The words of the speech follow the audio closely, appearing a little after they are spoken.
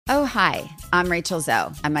Oh, hi, I'm Rachel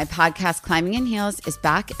Zoe, and my podcast, Climbing in Heels, is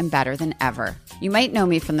back and better than ever. You might know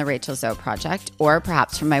me from the Rachel Zoe Project, or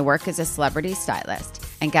perhaps from my work as a celebrity stylist.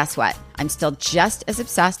 And guess what? I'm still just as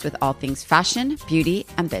obsessed with all things fashion, beauty,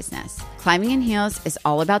 and business. Climbing in Heels is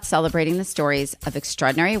all about celebrating the stories of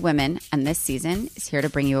extraordinary women, and this season is here to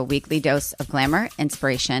bring you a weekly dose of glamour,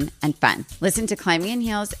 inspiration, and fun. Listen to Climbing in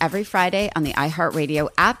Heels every Friday on the iHeartRadio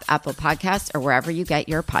app, Apple Podcasts, or wherever you get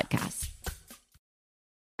your podcasts.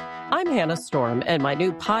 I'm Hannah Storm, and my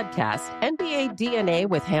new podcast, NBA DNA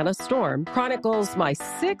with Hannah Storm, chronicles my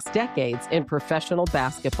 6 decades in professional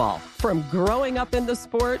basketball. From growing up in the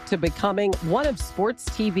sport to becoming one of sports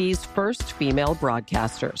TV's first female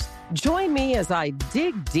broadcasters. Join me as I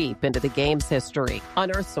dig deep into the game's history,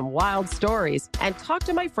 unearth some wild stories, and talk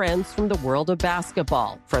to my friends from the world of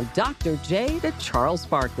basketball, from Dr. J to Charles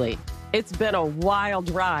Barkley. It's been a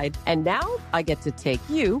wild ride, and now I get to take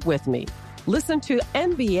you with me. Listen to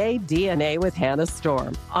NBA DNA with Hannah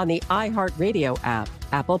Storm on the iHeartRadio app,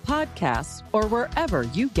 Apple Podcasts, or wherever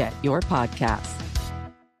you get your podcasts.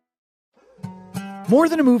 More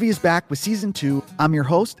Than a Movie is back with Season 2. I'm your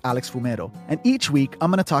host, Alex Fumero, and each week I'm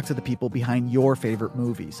going to talk to the people behind your favorite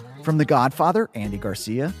movies. From The Godfather, Andy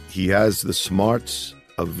Garcia. He has the smarts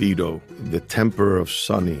of Vito, the temper of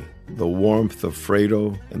Sonny, the warmth of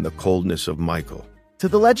Fredo, and the coldness of Michael. To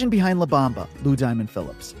the legend behind La Bamba, Lou Diamond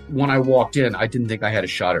Phillips. When I walked in, I didn't think I had a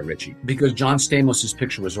shot at Richie because John Stamos'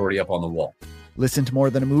 picture was already up on the wall. Listen to More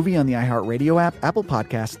Than a Movie on the iHeartRadio app, Apple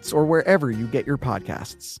Podcasts, or wherever you get your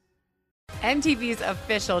podcasts. MTV's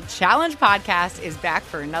official Challenge podcast is back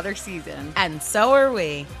for another season. And so are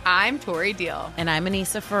we. I'm Tori Deal. And I'm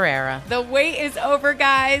Anissa Ferreira. The wait is over,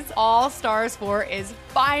 guys. All Stars 4 is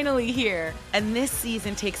finally here. And this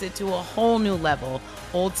season takes it to a whole new level.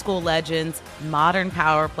 Old school legends, modern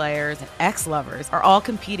power players, and ex-lovers are all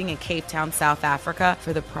competing in Cape Town, South Africa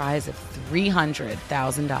for the prize of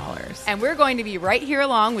 $300,000. And we're going to be right here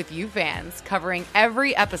along with you fans, covering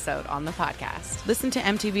every episode on the podcast. Listen to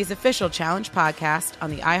MTV's official Challenge podcast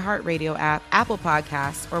on the iHeartRadio app, Apple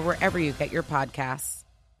Podcasts, or wherever you get your podcasts.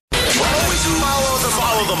 Always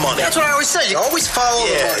follow the money. That's what I always say. You always follow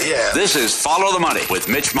the money. Yeah. This is Follow the Money with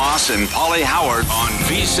Mitch Moss and Paulie Howard on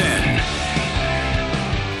VSiN.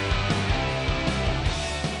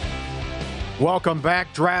 Welcome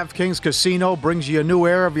back. DraftKings Casino brings you a new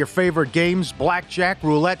era of your favorite games. Blackjack,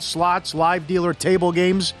 roulette, slots, live dealer table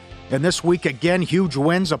games. And this week, again, huge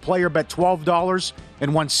wins. A player bet $12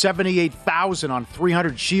 and won $78,000 on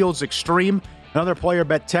 300 Shields Extreme. Another player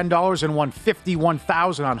bet $10 and won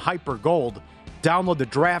 $51,000 on Hyper Gold. Download the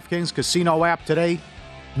DraftKings Casino app today.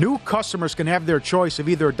 New customers can have their choice of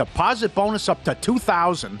either a deposit bonus up to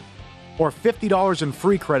 $2,000 or $50 in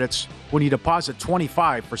free credits when you deposit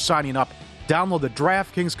 $25 for signing up. Download the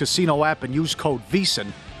DraftKings Casino app and use code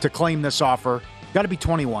VSiN to claim this offer. Got to be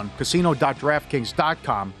 21.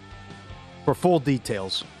 Casino.DraftKings.com for full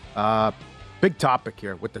details. Big topic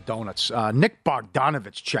here with the donuts. Nick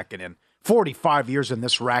Bogdanovich checking in. 45 years in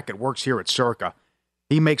this racket, works here at Circa.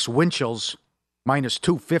 He makes Winchell's minus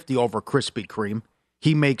 250 over Krispy Kreme.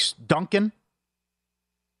 He makes Dunkin',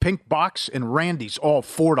 Pink Box, and Randy's all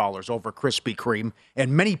 $4 over Krispy Kreme.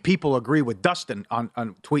 And many people agree with Dustin on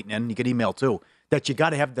tweeting in, you can email too, that you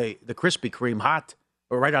got to have the Krispy Kreme hot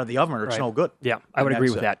or right out of the oven or it's no good. Yeah, I would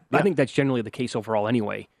agree with that. Yeah. I think that's generally the case overall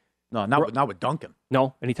anyway. No, not with Dunkin'.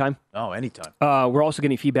 No, anytime? No, anytime. We're also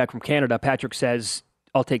getting feedback from Canada. Patrick says,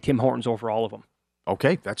 I'll take Tim Hortons over all of them.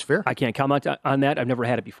 Okay, that's fair. I can't comment on that. I've never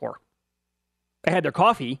had it before. I had their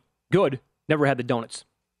coffee. Good. Never had the donuts.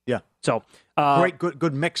 Yeah. So great,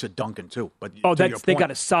 good mix at Dunkin' too. But they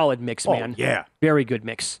got a solid mix, man. Yeah, very good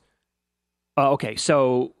mix. Okay,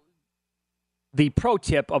 so the pro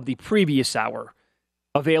tip of the previous hour,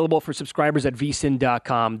 available for subscribers at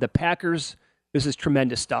vsin.com. The Packers, this is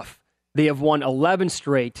tremendous stuff. They have won 11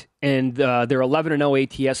 straight, and they're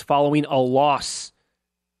 11-0 ATS following a loss.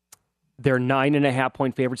 They're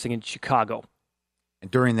 9.5-point favorites against Chicago.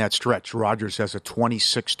 And during that stretch, Rodgers has a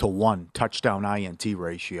 26-1 touchdown INT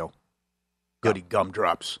ratio. Goody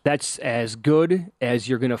gumdrops. That's as good as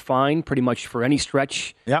you're going to find pretty much for any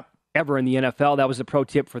stretch ever in the NFL. That was the pro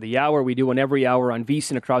tip for the hour. We do one every hour on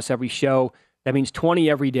VSiN across every show. That means 20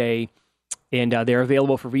 every day. And they're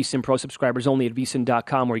available for VSiN Pro subscribers only at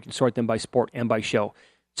vsin.com, where you can sort them by sport and by show.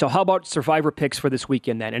 So how about Survivor picks for this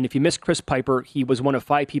weekend then? And if you missed Chris Piper, he was one of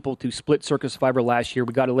 5 people to split Circa Survivor last year.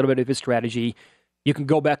 We got a little bit of his strategy. You can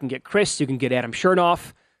go back and get Chris. You can get Adam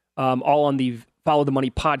Chernoff, all on the Follow the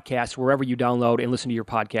Money podcast, wherever you download and listen to your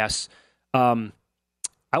podcasts. I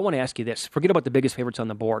want to ask you this. Forget about the biggest favorites on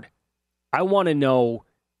the board. I want to know,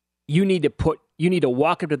 you need to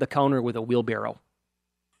walk up to the counter with a wheelbarrow.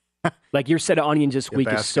 Like your set of onions this week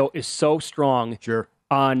is so strong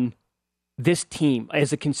on this team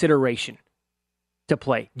as a consideration to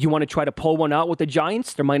play. Do you want to try to pull one out with the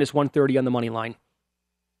Giants? They're minus 130 on the money line.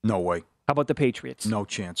 No way. How about the Patriots? No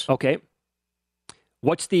chance. Okay.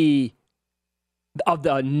 What's of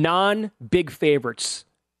the non-big favorites,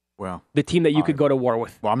 the team that you could go to war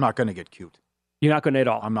with? Well, I'm not going to get cute. You're not going to at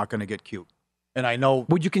all? I'm not going to get cute. And I know...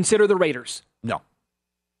 Would you consider the Raiders? No.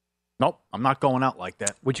 Nope. I'm not going out like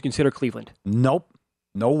that. Would you consider Cleveland? Nope.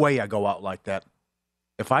 No way I go out like that.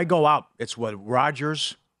 If I go out, it's with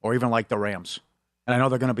Rodgers or even like the Rams. And I know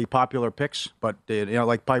they're going to be popular picks, but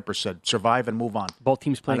like Piper said, survive and move on. Both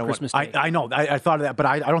teams playing Christmas Day. I know. I thought of that, but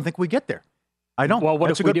I don't think we get there. I don't. Well,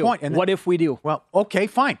 That's a good point. And what if we do? Well, okay,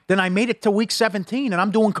 fine. Then I made it to week 17, and I'm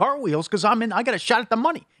doing cartwheels because I got a shot at the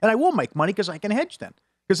money. And I will make money because I can hedge then.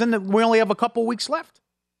 Because then we only have a couple weeks left.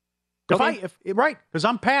 Right, because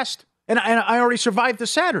I'm past, and I already survived the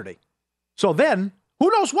Saturday. So then, who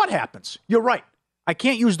knows what happens? You're right. I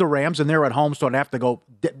can't use the Rams, and they're at home, so I'd have to go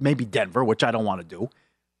maybe Denver, which I don't want to do.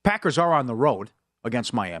 Packers are on the road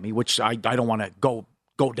against Miami, which I don't want to go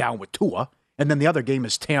down with Tua. And then the other game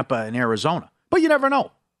is Tampa and Arizona. But you never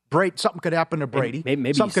know. Something could happen to Brady.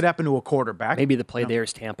 Maybe something could happen to a quarterback. Maybe the play there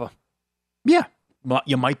is Tampa. Yeah. Well,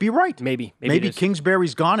 you might be right. Maybe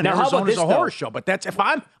Kingsbury's gone and Arizona's a horror show. But that's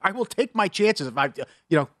I will take my chances if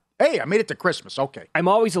hey, I made it to Christmas. Okay. I'm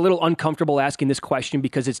always a little uncomfortable asking this question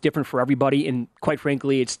because it's different for everybody. And quite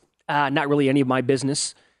frankly, it's not really any of my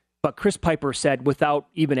business. But Chris Piper said, without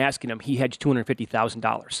even asking him, he hedged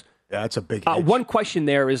 $250,000. Yeah, that's a big hedge. One question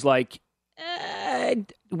there is like,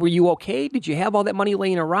 were you okay? Did you have all that money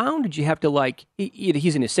laying around? Did you have to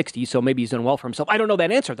he's in his 60s, so maybe he's done well for himself. I don't know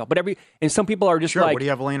that answer though. But some people are just what do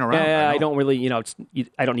you have laying around? I don't really,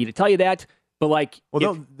 I don't need to tell you that. But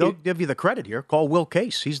they'll give you the credit here. Call Will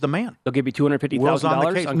Case. He's the man. They'll give you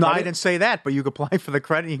 $250,000. No, I didn't say that, but you can apply for the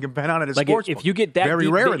credit. You can bet on it as sports. If you get that very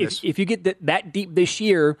deep, rare in this. If you get that deep this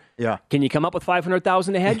year, can you come up with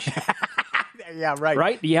 $500,000 to hedge? Yeah, right.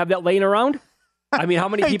 Right? Do you have that laying around? I mean, how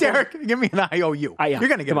many people? Derek, give me an IOU. You're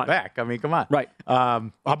going to get it back. I mean, come on. Right.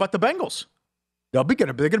 How about the Bengals? They're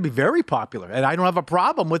going to be very popular, and I don't have a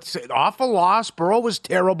problem with awful loss. Burrow was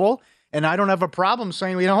terrible, and I don't have a problem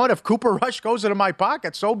saying, you know what? If Cooper Rush goes into my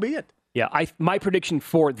pocket, so be it. Yeah, my prediction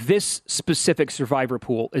for this specific survivor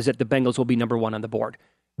pool is that the Bengals will be number one on the board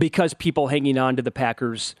because people hanging on to the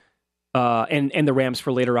Packers and the Rams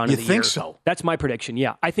for later on in the year. You think so? That's my prediction,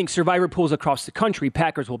 yeah. I think survivor pools across the country,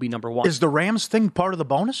 Packers will be number one. Is the Rams thing part of the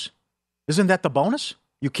bonus? Isn't that the bonus?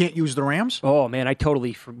 You can't use the Rams? Oh, man, I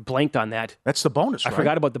totally blanked on that. That's the bonus, right? I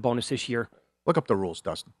forgot about the bonus this year. Look up the rules,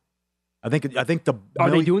 Dustin. I think the...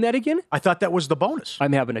 Are they doing that again? I thought that was the bonus.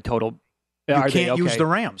 I'm having a total... You can't use the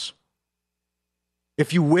Rams.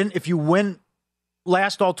 If you win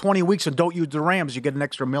last all 20 weeks and don't use the Rams, you get an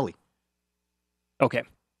extra milli. Okay.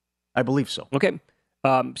 I believe so. Okay.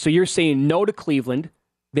 So you're saying no to Cleveland.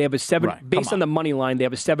 They have based on the money line, they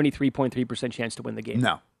have a 73.3% chance to win the game.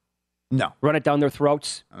 No. Run it down their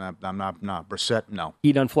throats? I'm not. Brissett, no.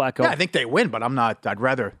 Eat on Flacco? Yeah, I think they win, but I'm not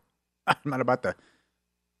about to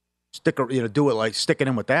do it like sticking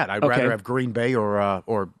in with that. I'd rather have Green Bay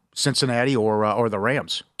or Cincinnati or the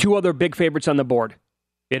Rams. Two other big favorites on the board.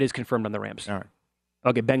 It is confirmed on the Rams. All right.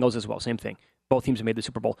 Okay, Bengals as well. Same thing. Both teams have made the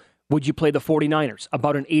Super Bowl. Would you play the 49ers?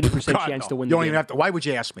 About an 80% chance to win the game. You don't even have to. Why would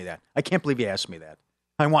you ask me that? I can't believe you asked me that.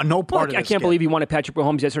 I want no part of this. I can't believe you wanted Patrick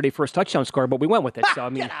Mahomes yesterday for his touchdown score, but we went with it. So I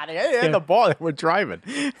mean, get out of here. The ball that we're driving.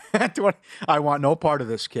 I want no part of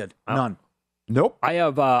this kid. None. Nope. I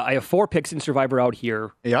have 4 picks in Survivor out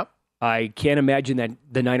here. Yep. I can't imagine that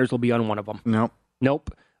the Niners will be on one of them.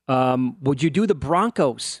 Nope. Would you do the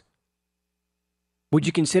Broncos? Would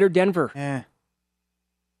you consider Denver?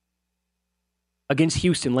 Against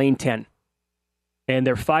Houston, lane 10. And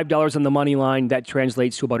they're $5 on the money line. That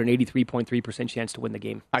translates to about an 83.3% chance to win the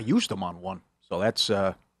game. I used them on one. So that's,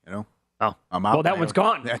 Oh. I'm out. Well, that one's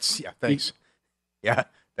gone. Thanks.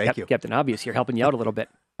 Thank you. Captain Obvious here, helping you out a little bit.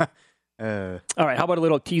 All right, how about a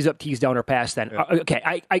little tease up, tease down, or pass then? Okay,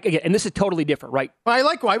 I and this is totally different, right? Well, I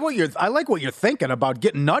like what you're thinking about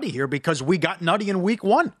getting nutty here because we got nutty in week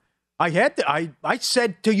 1. I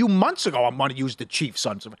said to you months ago I'm going to use the Chiefs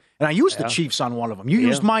on some, and I used the Chiefs on one of them. You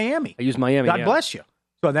used Miami. I used Miami. God bless you.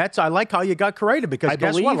 So I like how you got creative because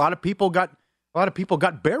guess what? A lot of people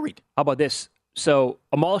got buried. How about this? So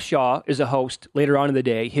Amal Shaw is a host later on in the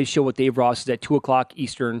day. His show with Dave Ross is at 2:00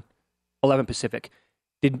 Eastern, 11 Pacific.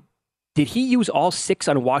 Did he use all 6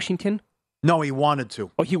 on Washington? No, he wanted to.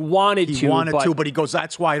 Oh, he wanted to, but he goes,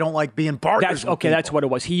 that's why I don't like being partners with people. That's what it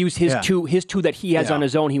was. He used his two that he has on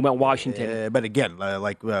his own. He went Washington. But again,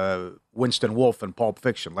 like Winston Wolfe in Pulp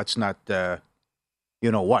Fiction, let's not,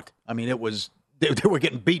 you know what? I mean, it was, they were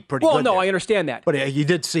getting beat pretty good. Well, no, there. I understand that. But he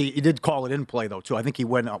did call it in play, though, too. I think he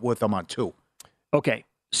went up with them on 2. Okay.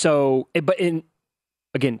 So, again,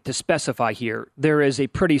 to specify here, there is a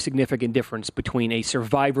pretty significant difference between a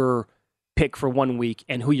survivor pick for 1 week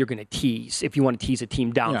and who you're going to tease if you want to tease a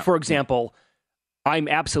team down. For example, I'm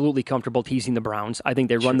absolutely comfortable teasing the Browns. I think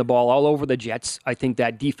they run the ball all over the Jets. I think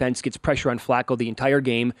that defense gets pressure on Flacco the entire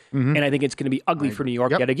game, and I think it's going to be ugly for New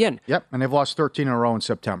York yet again. Yep, and they've lost 13 in a row in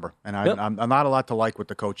September, and I'm not a lot to like with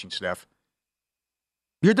the coaching staff.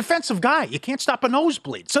 You're a defensive guy. You can't stop a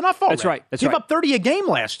nosebleed. It's enough already. That's right. You gave up 30 a game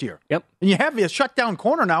last year. Yep. And you have a shutdown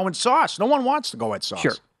corner now in Sauce. No one wants to go at Sauce.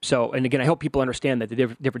 Sure. So, and again, I hope people understand that the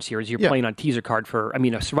difference here is you're playing on teaser card for,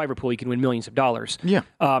 a survivor pool, you can win millions of dollars. Yeah.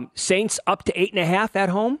 Saints up to 8.5 at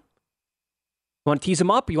home. You want to tease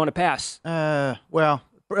them up or you want to pass? Well,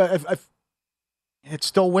 it's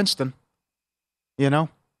still Winston. You know,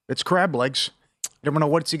 it's crab legs. You never know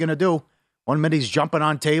what's he going to do. 1 minute he's jumping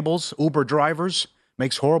on tables, Uber drivers,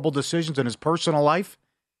 makes horrible decisions in his personal life.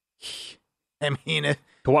 I mean,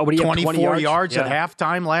 what do you 24 yards at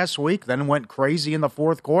halftime last week, then went crazy in the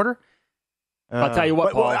fourth quarter. I'll tell you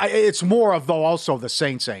what, Paul. It's more of, though, also the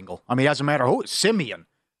Saints angle. I mean, it doesn't matter who. Simeon,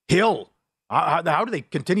 Hill. How do they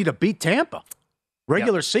continue to beat Tampa?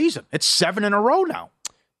 Regular season. It's 7 in a row now.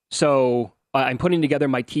 So I'm putting together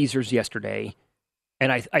my teasers yesterday,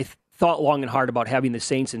 and I thought long and hard about having the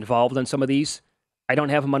Saints involved on some of these. I don't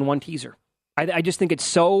have them on one teaser. I just think it's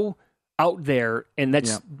so out there, and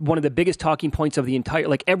that's one of the biggest talking points of the entire,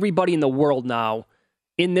 like everybody in the world now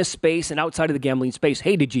in this space and outside of the gambling space.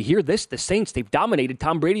 Hey, did you hear this? The Saints, they've dominated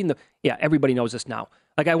Tom Brady. Everybody knows this now.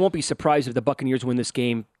 Like, I won't be surprised if the Buccaneers win this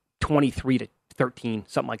game 23-13,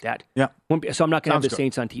 something like that. Yeah. So I'm not going to have the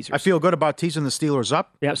Saints on teasers. I feel good about teasing the Steelers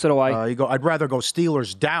up. Yeah, so do I. I'd rather go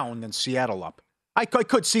Steelers down than Seattle up. I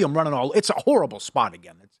could see them running all. It's a horrible spot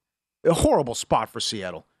again. It's a horrible spot for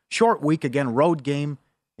Seattle. Short week again, road game.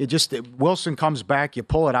 Wilson comes back, you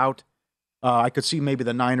pull it out. I could see maybe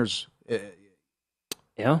the Niners.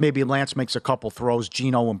 Maybe Lance makes a couple throws.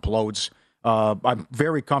 Geno implodes. I'm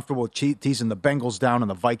very comfortable with teasing the Bengals down and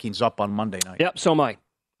the Vikings up on Monday night. Yep, so am I.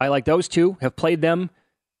 I like those two. Have played them.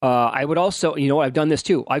 I would also, I've done this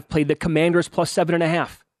too. I've played the Commanders plus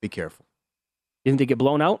 7.5. Be careful. Didn't they get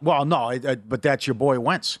blown out? Well, no, but that's your boy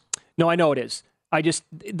Wentz. No, I know it is. I just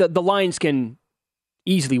the Lions can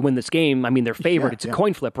easily win this game. I mean, they're favored. It's a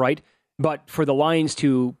coin flip, right? But for the Lions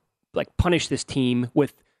to punish this team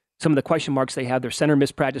with some of the question marks they have, their center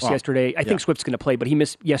missed practice yesterday. I think Swift's going to play, but he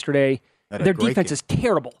missed yesterday. Their defense is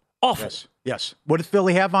terrible, awful. Yes. What did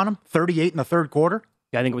Philly have on him? 38 in the third quarter.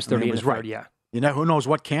 Yeah, I think it was 38 in the third. Yeah. Who knows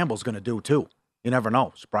what Campbell's going to do too? You never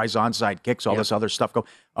know. Surprise onside kicks, all this other stuff go.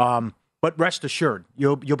 But rest assured,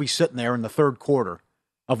 you'll be sitting there in the third quarter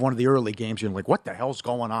of one of the early games. You're like, what the hell's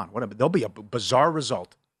going on? There'll be a bizarre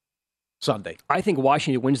result Sunday. I think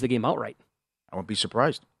Washington wins the game outright. I won't be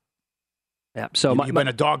surprised. Yeah. So you've been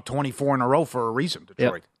a dog 24 in a row for a reason,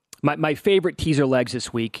 Detroit. My favorite teaser legs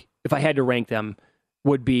this week, if I had to rank them,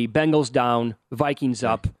 would be Bengals down, Vikings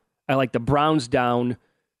up. I like the Browns down.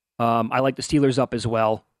 I like the Steelers up as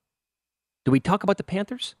well. Do we talk about the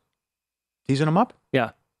Panthers? Teasing them up?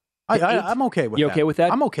 Yeah. I'm okay with that. You okay with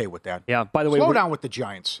that? I'm okay with that. Yeah. By the way, slow down with the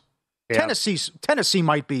Giants. Yeah. Tennessee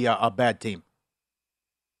might be a bad team.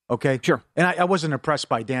 Okay? Sure. And I wasn't impressed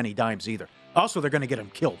by Danny Dimes either. Also, they're going to get him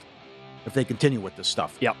killed if they continue with this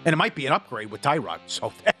stuff. Yeah. And it might be an upgrade with Tyrod,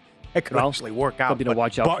 so that could actually work out. Something to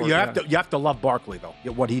watch out for. You have to love Barkley, though,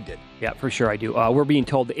 what he did. Yeah, for sure I do. We're being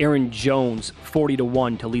told that Aaron Jones,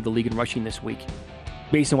 40-1 to lead the league in rushing this week,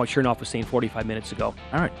 based on what Chernoff was saying 45 minutes ago.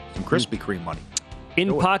 All right. Some Krispy Kreme money.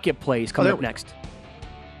 In-pocket plays coming up next.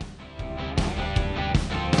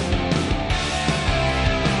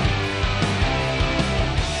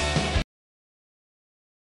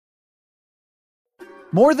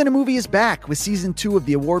 More Than a Movie is back with Season 2 of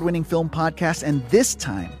the award-winning film podcast, and this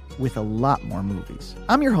time with a lot more movies.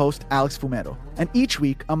 I'm your host, Alex Fumero, and each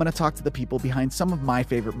week I'm going to talk to the people behind some of my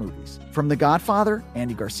favorite movies. From The Godfather,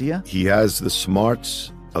 Andy Garcia. He has the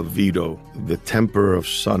smarts of Vito, the temper of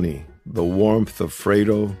Sonny, the warmth of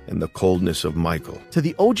Fredo, and the coldness of Michael. To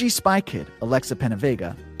the OG Spy Kid, Alexa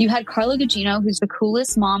Penavega. You had Carla Gugino, who's the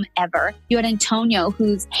coolest mom ever. You had Antonio,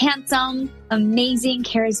 who's handsome, amazing,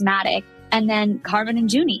 charismatic. And then Carmen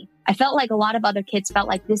and Junie. I felt like a lot of other kids felt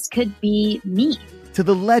like this could be me. To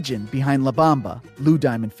the legend behind La Bamba, Lou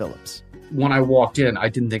Diamond Phillips. when I walked in, I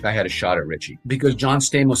didn't think I had a shot at Richie because John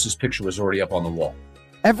Stamos' picture was already up on the wall.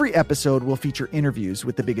 Every episode will feature interviews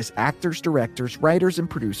with the biggest actors, directors, writers, and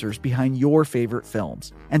producers behind your favorite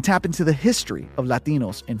films and tap into the history of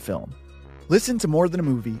Latinos in film. Listen to More Than a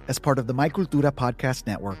Movie as part of the My Cultura Podcast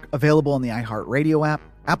Network, available on the iHeartRadio app,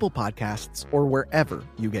 Apple Podcasts, or wherever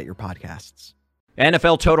you get your podcasts.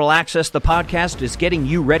 NFL Total Access, the podcast, is getting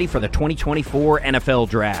you ready for the 2024 NFL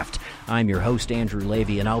Draft. I'm your host, Andrew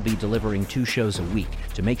Levy, and I'll be delivering 2 shows a week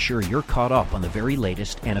to make sure you're caught up on the very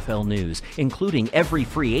latest NFL news, including every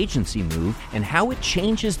free agency move and how it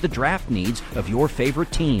changes the draft needs of your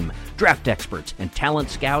favorite team. Draft experts and talent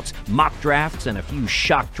scouts, mock drafts, and a few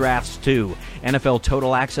shock drafts, too. NFL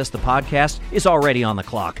Total Access, the podcast, is already on the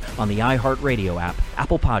clock on the iHeartRadio app,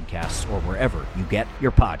 Apple Podcasts, or wherever you get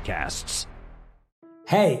your podcasts.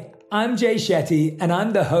 Hey, I'm Jay Shetty, and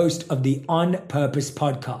I'm the host of the On Purpose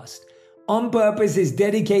podcast. On Purpose is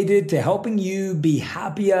dedicated to helping you be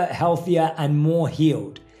happier, healthier, and more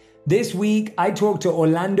healed. This week, I talked to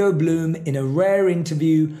Orlando Bloom in a rare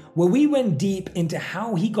interview where we went deep into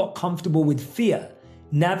how he got comfortable with fear,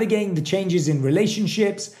 navigating the changes in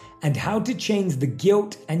relationships, and how to change the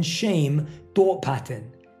guilt and shame thought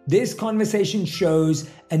pattern. This conversation shows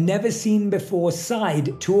a never-seen-before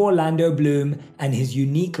side to Orlando Bloom and his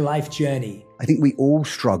unique life journey. I think we all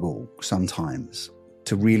struggle sometimes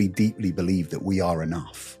to really deeply believe that we are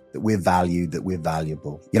enough, that we're valued, that we're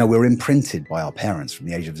valuable. You know, we're imprinted by our parents from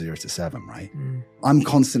the age of 0 to 7, right? I'm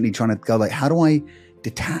constantly trying to go like, how do I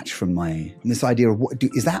detach from this idea of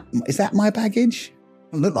is that my baggage?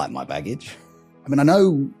 It doesn't look like my baggage. I mean, I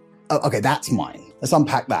know, okay, that's mine. Let's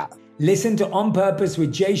unpack that. Listen to On Purpose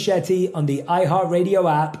with Jay Shetty on the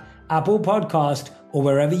iHeartRadio app, Apple Podcast, or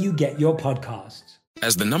wherever you get your podcasts.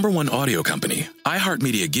 As the #1 audio company,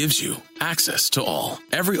 iHeartMedia gives you access to all.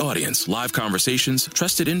 Every audience, live conversations,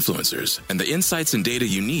 trusted influencers, and the insights and data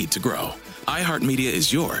you need to grow. iHeartMedia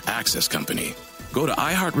is your access company. Go to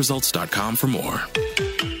iHeartResults.com for more.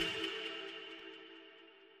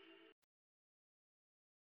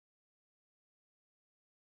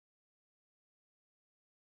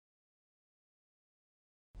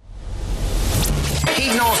 He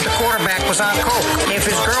knows the quarterback was on coke if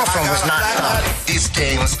his girlfriend was not. These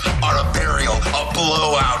games are a burial, a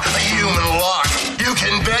blowout, a human lock. You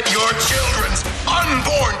can bet your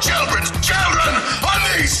unborn children's children on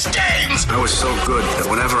these games. I was so good that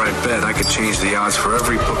whenever I bet, I could change the odds for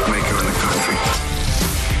every bookmaker in the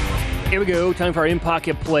country. Here we go. Time for our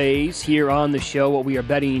in-pocket plays here on the show. What we are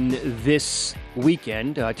betting this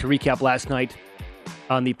weekend. To recap last night,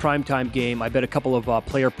 on the primetime game, I bet a couple of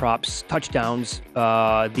player props, touchdowns.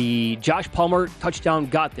 The Josh Palmer touchdown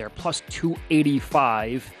got there, plus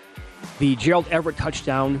 285. The Gerald Everett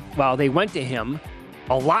touchdown, well, they went to him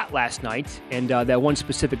a lot last night, and that one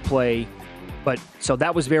specific play. But so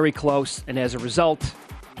that was very close, and as a result,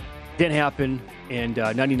 didn't happen, and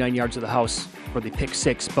 99 yards of the house for the pick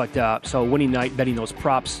 6. But so winning night, betting those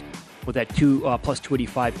props with that plus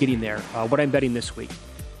 285 getting there. What I'm betting this week.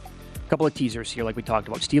 Couple of teasers here like we talked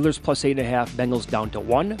about. Steelers plus 8.5, Bengals down to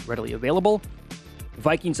 1, readily available.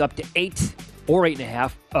 Vikings up to 8 or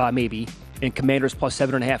 8.5, maybe. And Commanders plus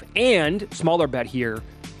 7.5. And smaller bet here,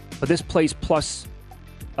 but this plays plus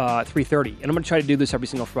 330. And I'm going to try to do this every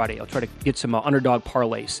single Friday. I'll try to get some underdog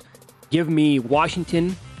parlays. Give me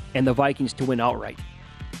Washington and the Vikings to win outright.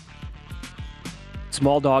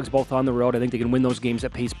 Small dogs both on the road. I think they can win those games.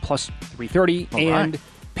 That pays plus 330. All and right.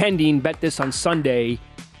 Pending, bet this on Sunday.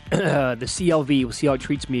 The CLV, we'll see how it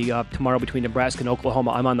treats me tomorrow between Nebraska and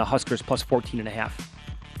Oklahoma. I'm on the Huskers plus 14.5.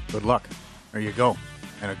 Good luck. There you go.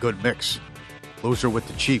 And a good mix. Loser with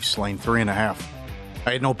the Chiefs, lane 3.5.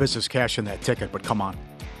 I had no business cashing that ticket, but come on.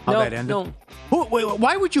 How'd that end? No.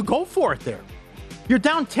 Why would you go for it there? You're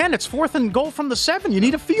down 10. It's 4th and goal from the 7. You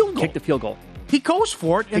need a field goal. Kick the field goal. He goes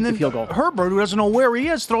for it, and then field goal. Herbert, who doesn't know where he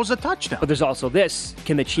is, throws a touchdown. But there's also this.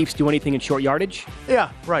 Can the Chiefs do anything in short yardage? Yeah,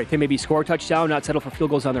 right. Can maybe score a touchdown, not settle for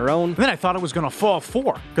field goals on their own? And then I thought it was going to fall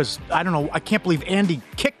 4, because, I don't know, I can't believe Andy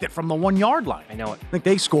kicked it from the 1-yard line. I know it. I think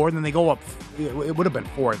they scored, and then they go up. It would have been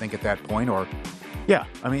 4, I think, at that point. Or, yeah,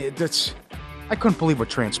 I mean, I couldn't believe what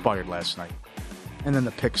transpired last night. And then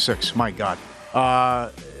the pick 6, my God.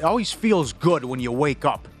 It always feels good when you wake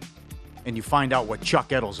up and you find out what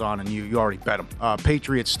Chuck Edel's on, and you already bet him.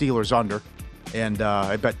 Patriots, Steelers under, and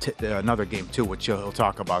I bet another game, too, which he'll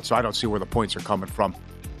talk about. So I don't see where the points are coming from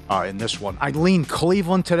in this one. I lean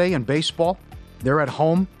Cleveland today in baseball. They're at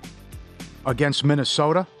home against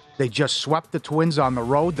Minnesota. They just swept the Twins on the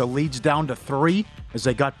road. The lead's down to 3 as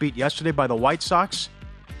they got beat yesterday by the White Sox.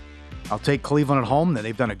 I'll take Cleveland at home.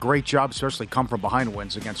 They've done a great job, especially come from behind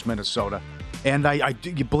wins against Minnesota. And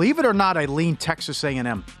you believe it or not, I lean Texas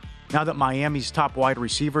A&M. Now that Miami's top wide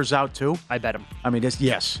receiver's out too. I bet him. I mean,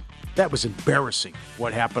 yes, that was embarrassing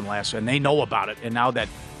what happened last year, and they know about it. And now that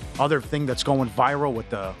other thing that's going viral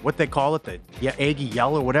with what they call it, the Aggie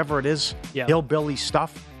Yell or whatever it is, hillbilly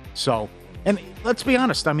stuff. So, and let's be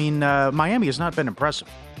honest, I mean, Miami has not been impressive.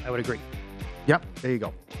 I would agree. Yep, there you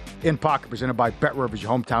go. In Pocket, presented by BetRivers,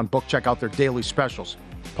 your hometown book. Check out their daily specials,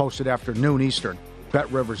 posted after noon Eastern,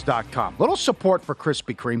 BetRivers.com. Little support for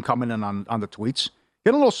Krispy Kreme coming in on the tweets.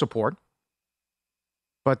 Get a little support.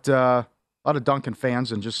 But a lot of Dunkin'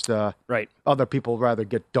 fans and just other people rather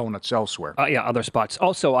get donuts elsewhere. Other spots.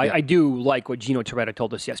 Also, I do like what Gino Torretta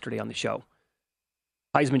told us yesterday on the show.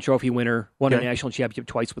 Heisman Trophy winner, won a national championship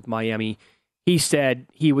twice with Miami. He said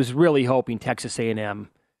he was really hoping Texas A&M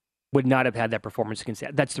would not have had that performance against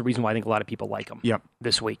that. That's the reason why I think a lot of people like them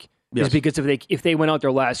this week. Yes. Is because if they went out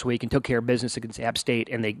there last week and took care of business against App State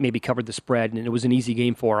and they maybe covered the spread and it was an easy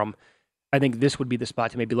game for them, I think this would be the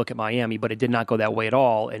spot to maybe look at Miami, but it did not go that way at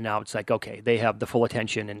all. And now it's like, okay, they have the full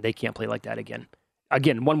attention and they can't play like that again.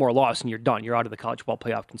 Again, one more loss and you're done. You're out of the college football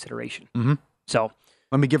playoff consideration. Mm-hmm. So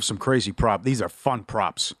let me give some crazy props. These are fun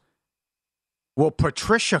props. Will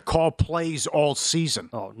Patricia call plays all season?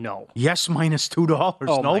 Oh, no. Yes, minus $2.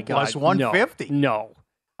 Oh, no, plus 150. No.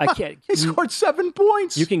 I can't. He scored 7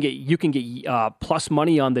 points. You can get plus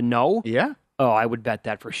money on the no. Yeah. Oh, I would bet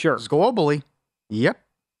that for sure. It's globally. Yep.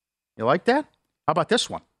 You like that? How about this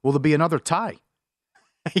one? Will there be another tie?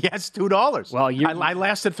 Yes, $2. Well, I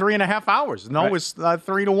lasted 3.5 hours. No was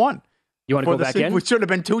 3-1. You want to go back in? We should have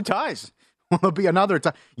been 2 ties. Will there be another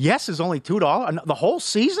tie? Yes is only $2. The whole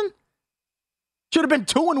season? Should have been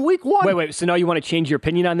 2 in week 1. Wait. So now you want to change your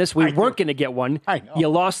opinion on this? We weren't going to get one. I know. You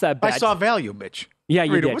lost that bet. I saw value, Mitch. Yeah,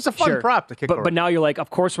 you did. It was a fun prop to kick over. But now you're like, of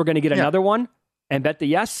course we're going to get another one and bet the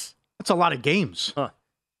yes? That's a lot of games. Huh.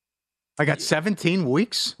 I got 17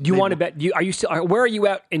 weeks. Do you want to bet? Where are you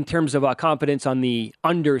at in terms of confidence on the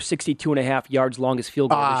under 62.5 yards longest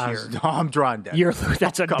field goal this year? No, I'm drawing dead.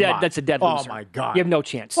 That's a dead loser. Oh, my God. You have no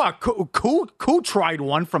chance. Well, Koo tried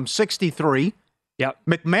one from 63. Yep.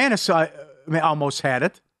 McManus almost had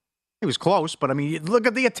it. He was close, but, I mean, look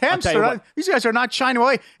at the attempts. These guys are not shining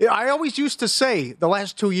away. I always used to say the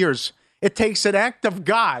last 2 years, it takes an act of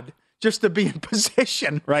God just to be in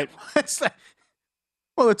position. Right.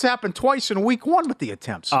 Well, it's happened twice in week 1 with the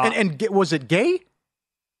attempts. And was it Gay?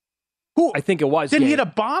 Who? I think it was. Did he hit a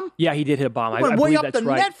bomb? Yeah, he did hit a bomb. I way up the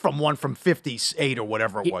net from 58 or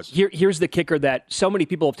whatever it was. Here's the kicker that so many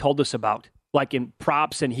people have told us about, like in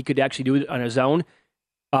props, and he could actually do it on his own.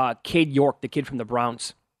 Cade York, the kid from the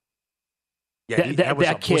Browns. Yeah,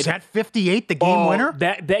 that kid. Was that 58, the game winner?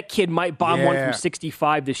 That kid might bomb one from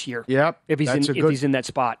 65 this year. Yep. If he's in that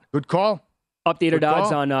spot. Good call. Updated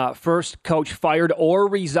odds on first coach fired or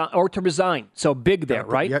to resign. So big there,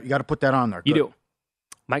 right? You got to put that on there. You do.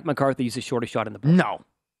 Mike McCarthy is the shortest shot in the book.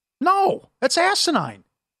 No, that's asinine.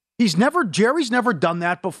 Jerry's never done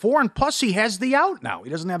that before, and plus he has the out now.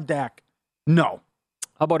 He doesn't have Dak. No.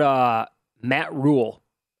 How about Matt Rule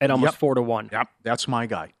at almost 4-1? Yep, that's my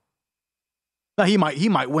guy. Now he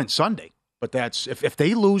might win Sunday, but that's if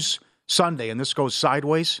they lose Sunday and this goes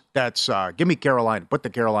sideways, that's give me Carolina. Put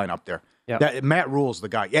the Carolina up there. Yep. Matt Rule's the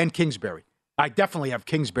guy. And Kingsbury. I definitely have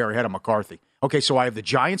Kingsbury ahead of McCarthy. Okay, so I have the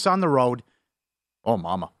Giants on the road. Oh,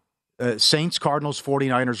 mama. Saints, Cardinals,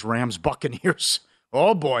 49ers, Rams, Buccaneers.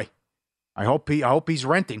 Oh, boy. I hope he's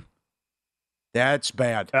renting. That's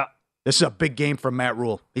bad. Yeah. This is a big game for Matt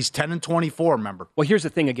Rule. He's 10-24, remember. Well, here's the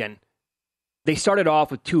thing again. They started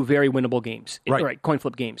off with 2 very winnable games. Right, coin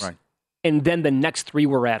flip games. Right. And then the next 3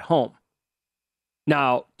 were at home.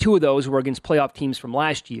 Now, 2 of those were against playoff teams from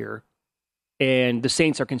last year. And the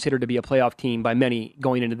Saints are considered to be a playoff team by many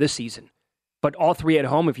going into this season. But all 3 at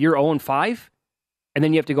home, if you're 0-5, and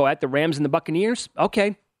then you have to go at the Rams and the Buccaneers,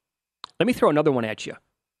 okay. Let me throw another one at you.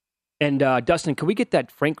 And Dustin, can we get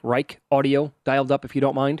that Frank Reich audio dialed up if you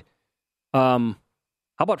don't mind? How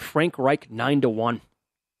about Frank Reich 9-1?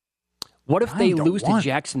 What if they lose to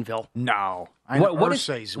Jacksonville? No.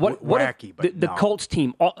 Irsay's wacky, but the Colts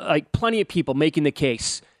team, like plenty of people making the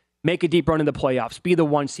case, make a deep run in the playoffs, be the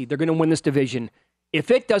 1 seed. They're going to win this division.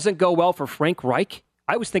 If it doesn't go well for Frank Reich,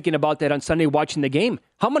 I was thinking about that on Sunday watching the game.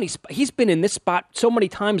 He's been in this spot so many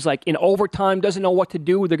times, like in overtime, doesn't know what to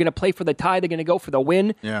do. They're going to play for the tie. They're going to go for the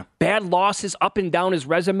win. Yeah. Bad losses up and down his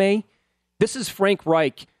resume. This is Frank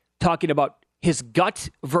Reich talking about his gut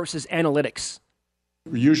versus analytics.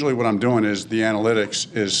 Usually what I'm doing is the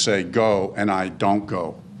analytics is say go, and I don't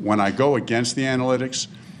go. When I go against the analytics,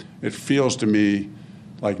 it feels to me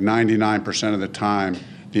like 99% of the time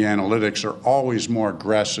the analytics are always more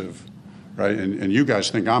aggressive right? And you guys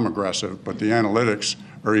think I'm aggressive, but the analytics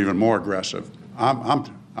are even more aggressive.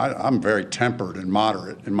 I'm very tempered and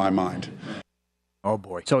moderate in my mind. Oh,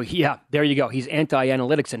 boy. So, yeah, there you go. He's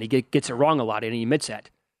anti-analytics, and he gets it wrong a lot, and he admits that.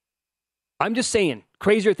 I'm just saying,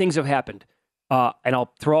 crazier things have happened. And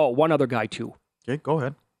I'll throw out one other guy, too. Okay, go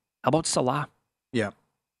ahead. How about Salah? Yeah.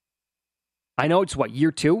 I know it's,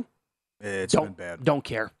 year 2? It's been bad. Don't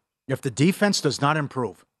care. If the defense does not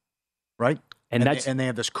improve, right? And they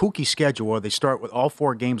have this kooky schedule where they start with all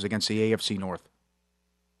 4 games against the AFC North.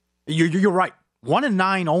 You're right. 1-9,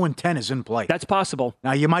 0-10 is in play. That's possible.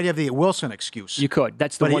 Now, you might have the Wilson excuse. You could.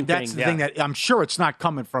 That's the one thing. That's the thing that I'm sure it's not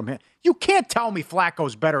coming from him. You can't tell me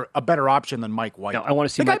Flacco's a better option than Mike White. No, I want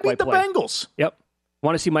to see Mike White play. The guy beat the Bengals. Yep. I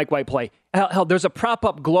want to see Mike White play. Hell, there's a prop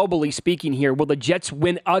up globally speaking here. Will the Jets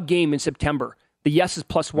win a game in September? The yes is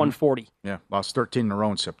plus 140. Yeah, lost 13 in a row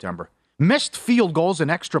in September. Missed field goals and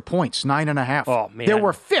extra points, 9.5. Oh, man. There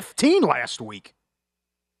were 15 last week.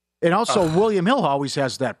 And also, William Hill always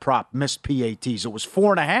has that prop, missed PATs. It was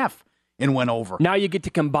 4.5 and went over. Now you get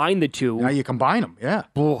to combine the two. Now you combine them, yeah.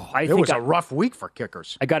 It was a rough week for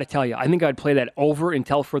kickers. I got to tell you, I think I'd play that over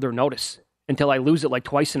until further notice, until I lose it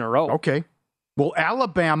twice in a row. Okay. Well,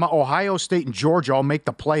 Alabama, Ohio State, and Georgia all make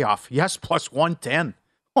the playoff. Yes, plus 110.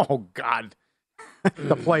 Oh, God.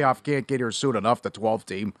 The playoff can't get here soon enough, the 12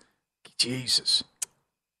 team. Jesus.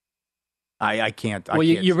 I can't. Well,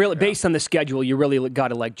 you really, based on the schedule, you really got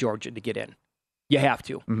to like Georgia to get in. You have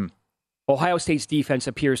to. Mm-hmm. Ohio State's defense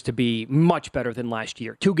appears to be much better than last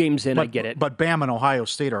year. 2 games in, I get it. But Bama and Ohio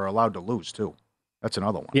State are allowed to lose, too. That's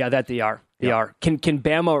another one. Yeah, that they are. They are. Can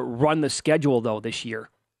Bama run the schedule, though, this year?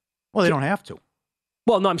 Well, they don't have to.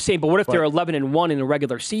 Well, no, I'm saying, but what if they're 11-1 in the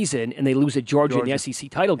regular season and they lose at Georgia in the SEC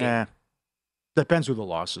title game? Depends who the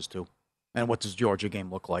loss is to. And what does Georgia game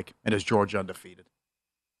look like? And is Georgia undefeated?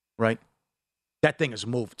 Right? That thing has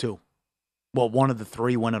moved, too. Well, one of the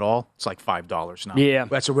 3 win it all. It's like $5 now. Yeah.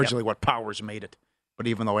 That's originally what Powers made it. But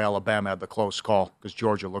even though Alabama had the close call, because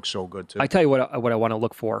Georgia looks so good, too. I tell you what I want to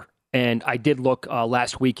look for. And I did look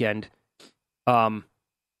last weekend. Will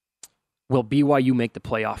BYU make the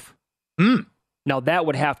playoff? Now, that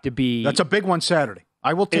would have to be... That's a big one Saturday.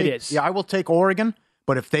 I will take. It is. Yeah, I will take Oregon.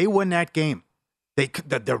 But if they win that game,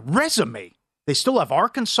 the resume, they still have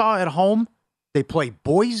Arkansas at home. They play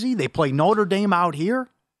Boise. They play Notre Dame out here,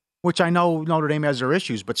 which I know Notre Dame has their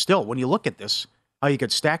issues. But still, when you look at this, how you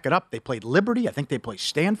could stack it up. They played Liberty. I think they play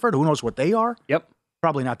Stanford. Who knows what they are? Yep.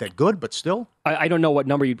 Probably not that good, but still. I don't know what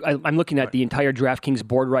number I'm looking at the entire DraftKings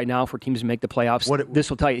board right now for teams to make the playoffs. This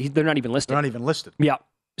will tell you. They're not even listed. They're not even listed. Yeah.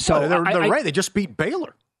 So they're right. They just beat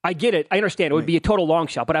Baylor. I get it. I understand. It would be a total long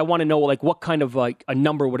shot, but I want to know what kind of a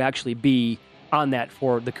number would actually be on that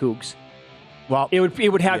for the Cougs. Well, it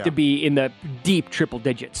would have to be in the deep triple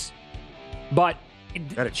digits. But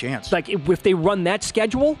got a chance. If they run that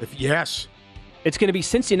schedule, yes, it's going to be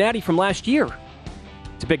Cincinnati from last year.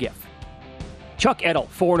 It's a big if. Chuck Edel,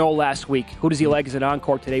 4-0 last week. Who does he like as an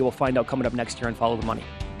encore today? We'll find out coming up next year on Follow the Money.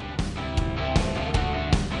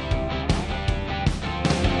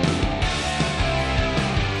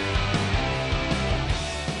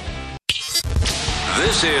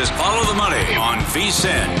 This is Follow the Money on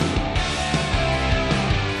VSiN.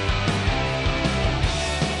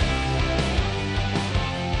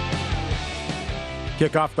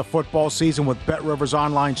 Kick off the football season with BetRivers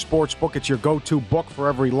Online Sportsbook. It's your go-to book for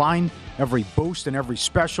every line, every boost, and every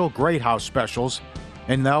special. Great house specials.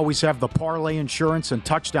 And they always have the parlay insurance and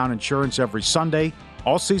touchdown insurance every Sunday.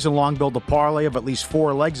 All season long, build a parlay of at least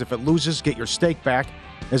 4 legs. If it loses, get your stake back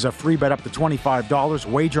as a free bet up to $25.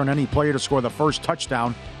 Wager on any player to score the first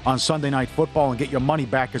touchdown on Sunday Night Football and get your money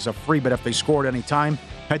back as a free bet if they score at any time.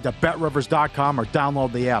 Head to BetRivers.com or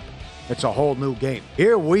download the app. It's a whole new game.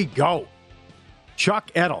 Here we go.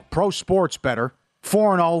 Chuck Edel, pro sports bettor,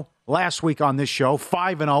 4-0 last week on this show,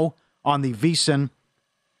 5-0 on the VSiN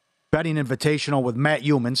Betting Invitational with Matt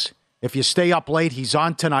Youmans. If you stay up late, he's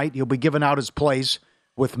on tonight. He'll be giving out his plays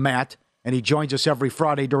with Matt, and he joins us every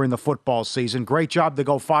Friday during the football season. Great job to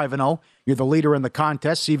go 5-0. You're the leader in the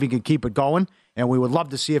contest. See if you can keep it going, and we would love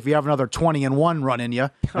to see if you have another 20-1 run in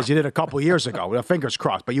you, as you did a couple years ago. Fingers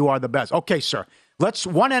crossed, but you are the best. Okay, sir. Let's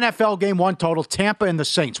one NFL game, one total. Tampa and the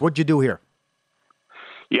Saints. What'd you do here?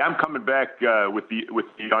 Yeah, I'm coming back with the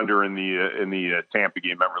under in the Tampa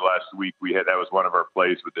game. Remember last week that was one of our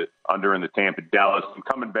plays with the under in the Tampa Dallas. I'm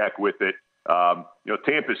coming back with it.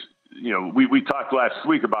 Tampa's. We talked last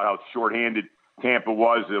week about how shorthanded Tampa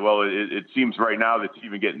was. Well, it seems right now that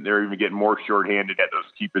they're even getting more shorthanded at those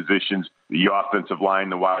key positions: the offensive line,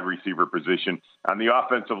 the wide receiver position. On the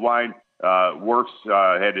offensive line, Wirfs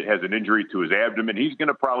has an injury to his abdomen. He's going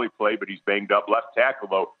to probably play, but he's banged up. Left tackle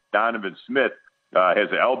though, Donovan Smith has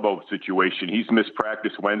an elbow situation. He's missed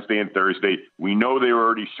practice Wednesday and Thursday. We know they were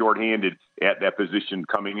already shorthanded at that position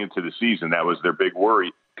coming into the season. That was their big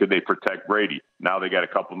worry. Could they protect Brady? Now they got a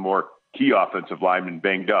couple more key offensive linemen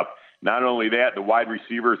banged up. Not only that, the wide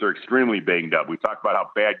receivers are extremely banged up. We talked about how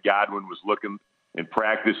bad Godwin was looking in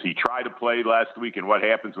practice. He tried to play last week, and what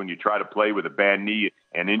happens when you try to play with a bad knee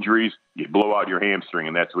and injuries? You blow out your hamstring,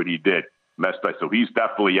 and that's what he did. Messed up. So he's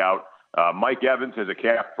definitely out. Mike Evans has a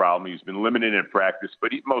calf problem. He's been limited in practice,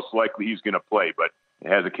 but most likely he's going to play, but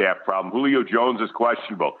has a calf problem. Julio Jones is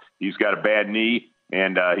questionable. He's got a bad knee,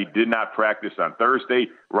 and he did not practice on Thursday.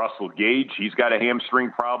 Russell Gage, he's got a hamstring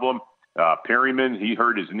problem. Perryman, he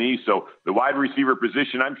hurt his knee. So the wide receiver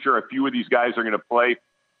position, I'm sure a few of these guys are going to play.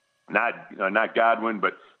 Not Godwin,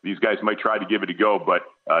 but these guys might try to give it a go, but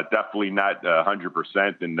definitely not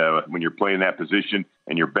 100%. And when you're playing that position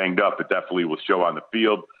and you're banged up, it definitely will show on the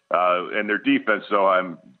field. And their defense,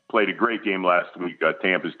 played a great game last week.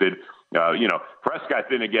 Tampa's did. Prescott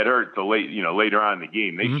didn't get hurt till later on in the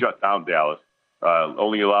game. They shut down Dallas.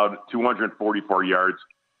 Only allowed 244 yards.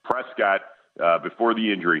 Prescott, before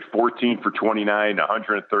the injury, 14 for 29,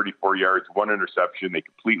 134 yards, 1 interception. They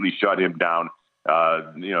completely shut him down.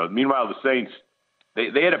 Meanwhile, the Saints,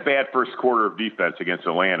 they had a bad first quarter of defense against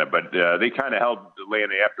Atlanta, but they kind of held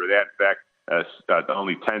Atlanta after that. In fact,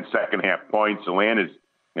 only 10 second-half points.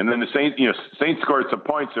 And then the Saints scored some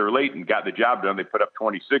points that were late and got the job done. They put up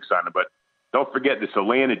 26 on it. But don't forget, this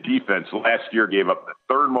Atlanta defense last year gave up the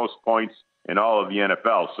third most points in all of the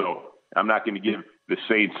NFL. So I'm not going to give the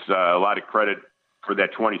Saints a lot of credit for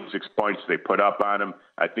that 26 points they put up on them.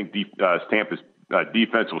 I think Tampa's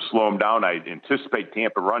defense will slow them down. I anticipate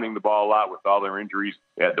Tampa running the ball a lot with all their injuries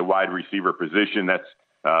at the wide receiver position. That's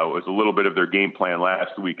was a little bit of their game plan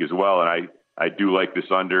last week as well. And I do like this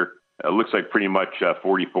under. It looks like pretty much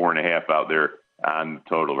 44.5 out there on the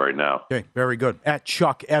total right now. Okay, very good. At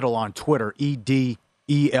Chuck Edel on Twitter,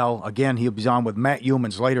 EDEL. Again, he'll be on with Matt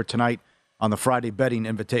Humans later tonight on the Friday Betting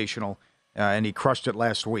Invitational, and he crushed it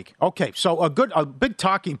last week. Okay, so a big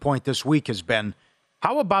talking point this week has been,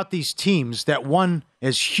 how about these teams that won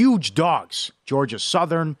as huge dogs? Georgia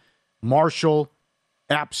Southern, Marshall,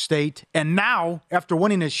 App State, and now, after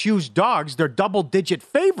winning as huge dogs, they're double-digit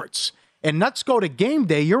favorites. And let's go to game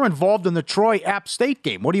day. You're involved in the Troy-App State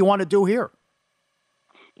game. What do you want to do here?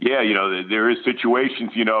 Yeah, there is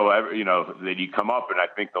situations, that you come up, and I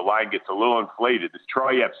think the line gets a little inflated. This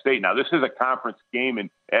Troy-App State. Now, this is a conference game,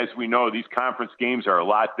 and as we know, these conference games are a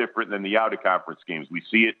lot different than the out-of-conference games. We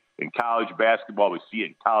see it in college basketball. We see it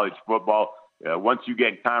in college football. Once you get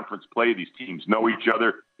in conference play, these teams know each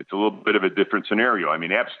other. It's a little bit of a different scenario. I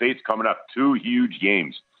mean, App State's coming up 2 huge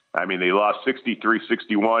games. I mean, they lost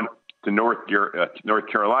 63-61 to North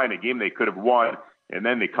Carolina, a game they could have won, and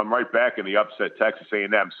then they come right back and they upset Texas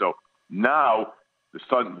A&M. So now the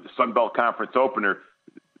Sun Belt Conference opener,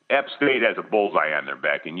 App State has a bullseye on their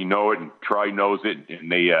back, and you know it, and Troy knows it.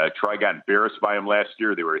 And Troy got embarrassed by them last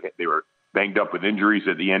year. They were banged up with injuries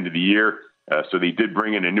at the end of the year, so they did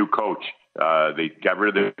bring in a new coach. They got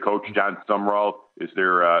rid of the coach. John Sumrall is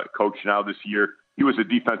their coach now this year. He was a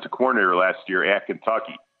defensive coordinator last year at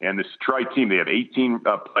Kentucky. And this Troy team, they have 18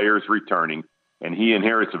 players returning, and he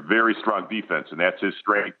inherits a very strong defense, and that's his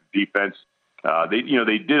strength, defense.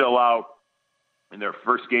 They did allow, in their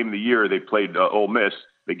first game of the year, they played Ole Miss.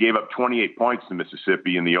 They gave up 28 points to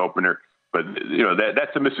Mississippi in the opener. But,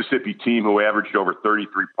 that's a Mississippi team who averaged over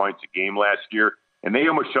 33 points a game last year, and they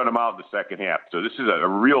almost shut them out in the second half. So this is a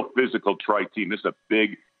real physical Troy team. This is a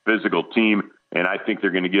big physical team, and I think they're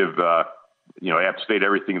going to give App State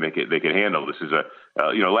everything they could handle. This is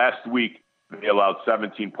last week they allowed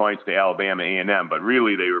 17 points to Alabama A&M, but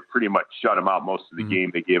really they were pretty much shut them out most of the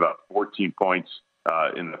game. They gave up 14 points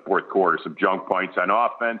in the fourth quarter, some junk points on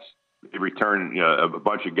offense. They returned a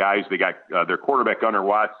bunch of guys. They got their quarterback, Gunnar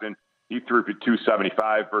Watson. He threw for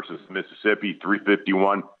 275 versus Mississippi,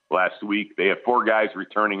 351 last week. They have 4 guys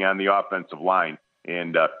returning on the offensive line,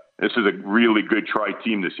 and this is a really good Troy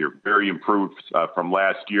team this year, very improved from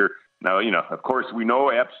last year. Now, of course, we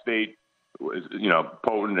know App State was,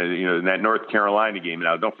 potent, in that North Carolina game.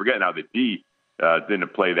 Now, don't forget, the D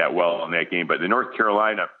didn't play that well in that game, but the North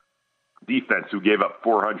Carolina defense, who gave up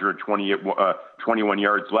 421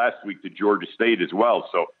 yards last week to Georgia State as well.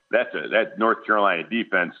 So that North Carolina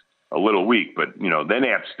defense a little weak, but then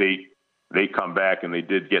App State, they come back and they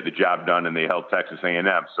did get the job done, and they held Texas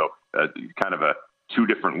A&M. So kind of 2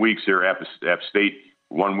 different weeks here. App State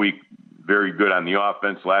 1 week very good on the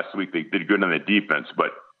offense. Last week they did good on the defense,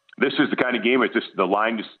 but this is the kind of game. The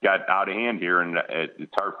line just got out of hand here, and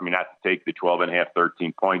it's hard for me not to take the 12.5,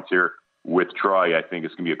 13 points here with Troy. I think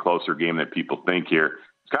it's going to be a closer game than people think here.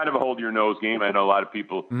 kind of a hold your nose game. I know a lot of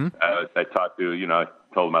people I talked to, I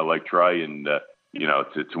told them I like Troy, and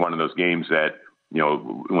it's one of those games that,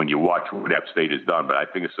 when you watch what App State has done, but I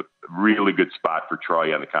think it's a really good spot for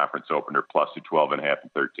Troy on the conference opener, plus the 12.5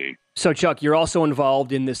 and 13. So, Chuck, you're also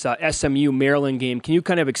involved in this SMU Maryland game. Can you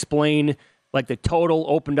kind of explain, like, the total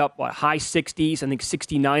opened up high 60s, I think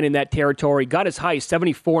 69 in that territory, got as high as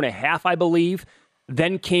 74.5, I believe,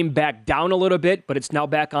 then came back down a little bit, but it's now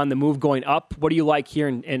back on the move going up. What do you like here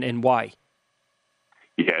and why?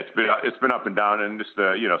 Yeah, it's been up and down, and just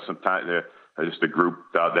sometimes just a group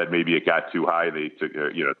that maybe it got too high. They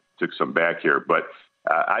took some back here, but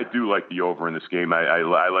I do like the over in this game. I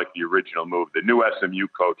like the original move. The new SMU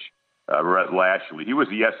coach, Rhett Lashley, he was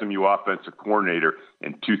the SMU offensive coordinator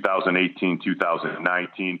in 2018,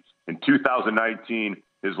 2019. In 2019,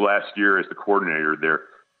 his last year as the coordinator there,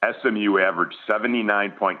 SMU averaged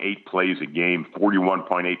 79.8 plays a game,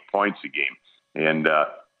 41.8 points a game, and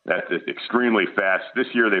that's extremely fast. This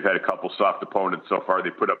year, they've had a couple soft opponents so far. They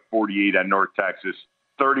put up 48 on North Texas,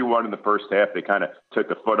 31 in the first half. They kind of took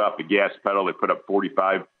the foot off the gas pedal. They put up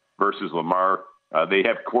 45 versus Lamar. They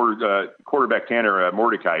have quarterback Tanner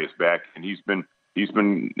Mordecai is back, and he's been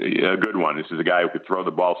a good one. This is a guy who could throw the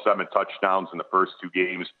ball, 7 touchdowns in the first 2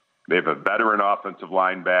 games. They have a veteran offensive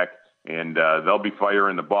line back, and they'll be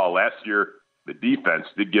firing the ball. Last year, the defense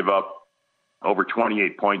did give up over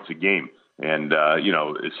 28 points a game. And,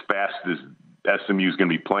 as fast as SMU is going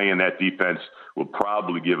to be playing, that defense will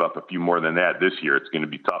probably give up a few more than that this year. It's going to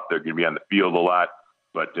be tough. They're going to be on the field a lot.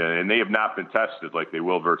 But and they have not been tested like they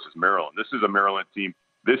will versus Maryland. This is a Maryland team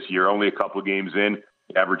this year, only a couple games in,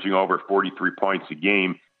 averaging over 43 points a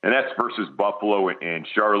game. And that's versus Buffalo and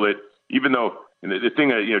Charlotte. Even though, and the thing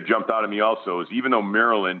that jumped out at me also is even though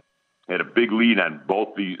Maryland had a big lead on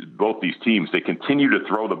both these teams, they continue to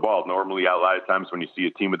throw the ball. Normally, a lot of times when you see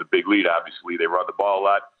a team with a big lead, obviously they run the ball a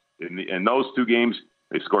lot. In those 2 games,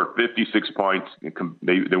 they scored 56 points.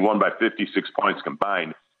 They won by 56 points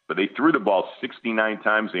combined, but they threw the ball 69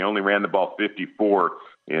 times. They only ran the ball 54,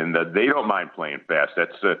 and they don't mind playing fast.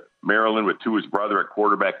 That's Maryland with Tua's brother at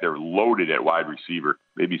quarterback. They're loaded at wide receiver,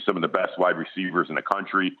 maybe some of the best wide receivers in the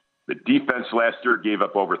country. The defense last year gave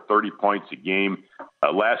up over 30 points a game.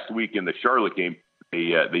 Last week in the Charlotte game,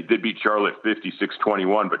 they did beat Charlotte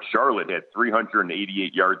 56-21, but Charlotte had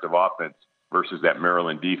 388 yards of offense versus that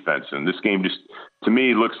Maryland defense. And this game just, to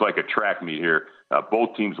me, looks like a track meet here.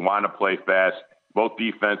 Both teams want to play fast. Both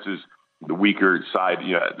defenses, the weaker side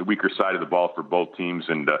of the ball for both teams,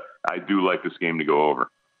 and I do like this game to go over.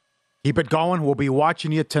 Keep it going. We'll be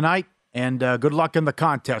watching you tonight, and good luck in the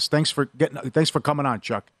contest. Thanks for coming on,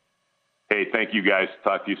 Chuck. Hey, thank you, guys.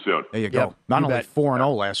 Talk to you soon. There you go. Yep, Not only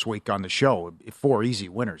 4-0 last week on the show, 4 easy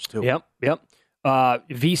winners, too. Yep.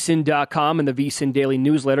 VSiN.com and the VSiN Daily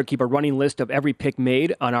Newsletter keep a running list of every pick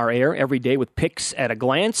made on our air every day with picks at a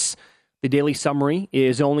glance. The daily summary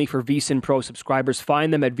is only for VSiN Pro subscribers.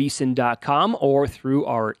 Find them at VSiN.com or through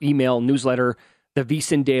our email newsletter, the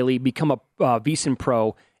VSiN Daily. Become a VSiN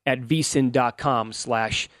Pro at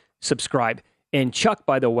VSiN.com/subscribe. And Chuck,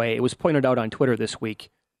 by the way, it was pointed out on Twitter this week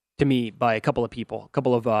to me by a couple of people, a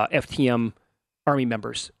couple of FTM Army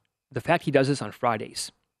members. The fact he does this on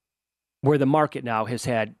Fridays, where the market now has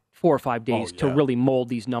had 4 or 5 days to really mold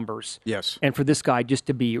these numbers. Yes. And for this guy just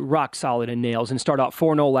to be rock solid in nails and start out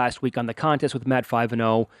 4-0 last week on the contest with Matt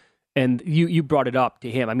 5-0. And you brought it up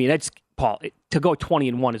to him. I mean, that's, Paul, to go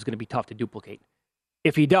 20-1 is going to be tough to duplicate.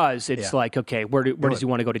 If he does, it's like, okay, where does he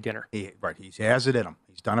want to go to dinner? He has it in him.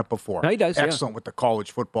 He's done it before. No, he does. Excellent with the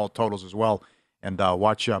college football totals as well. And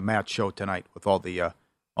watch Matt's show tonight with all the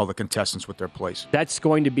contestants with their plays. That's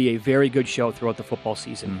going to be a very good show throughout the football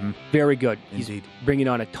season. Mm-hmm. Very good. Indeed. He's bringing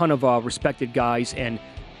on a ton of respected guys. And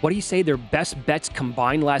what do you say? Their best bets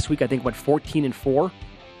combined last week, I think, 14-4?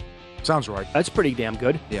 Sounds right. That's pretty damn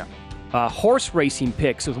good. Yeah. Horse racing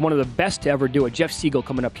picks was one of the best to ever do it. Jeff Siegel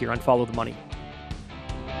coming up here on Follow the Money.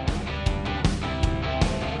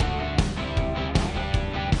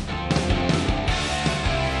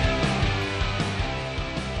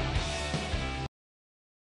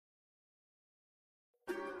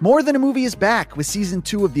 More Than a Movie is back with Season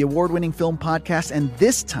 2 of the award-winning film podcast, and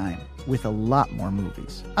this time with a lot more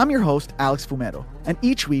movies. I'm your host, Alex Fumero, and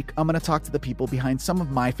each week I'm going to talk to the people behind some of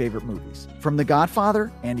my favorite movies. From The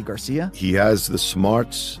Godfather, Andy Garcia. He has the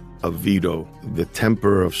smarts of Vito, the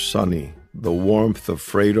temper of Sonny, the warmth of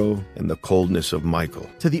Fredo, and the coldness of Michael.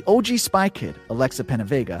 To the OG Spy Kid, Alexa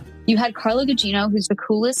Penavega. You had Carla Gugino, who's the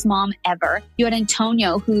coolest mom ever. You had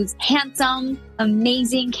Antonio, who's handsome,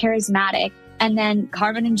 amazing, charismatic. And then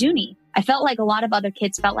Carmen and Junie. I felt like a lot of other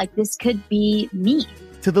kids felt like this could be me.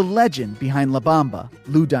 To the legend behind La Bamba,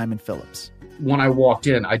 Lou Diamond Phillips. When I walked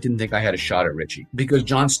in, I didn't think I had a shot at Richie because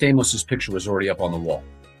John Stamos' picture was already up on the wall.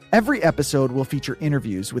 Every episode will feature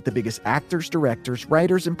interviews with the biggest actors, directors,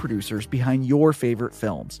 writers, and producers behind your favorite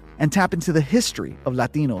films and tap into the history of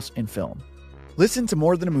Latinos in film. Listen to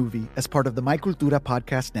More Than a Movie as part of the My Cultura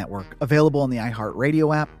Podcast Network, available on the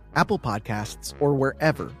iHeartRadio app, Apple Podcasts, or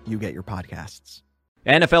wherever you get your podcasts.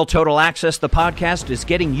 NFL Total Access, the podcast, is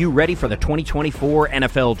getting you ready for the 2024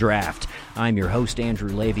 NFL Draft. I'm your host, Andrew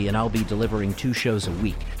Levy, and I'll be delivering 2 shows a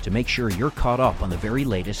week to make sure you're caught up on the very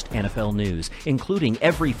latest NFL news, including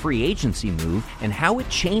every free agency move and how it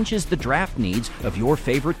changes the draft needs of your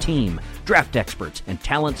favorite team. Draft experts and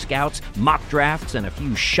talent scouts, mock drafts, and a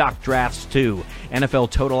few shock drafts, too. NFL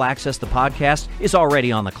Total Access, the podcast, is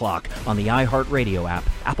already on the clock on the iHeartRadio app,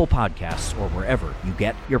 Apple Podcasts, or wherever you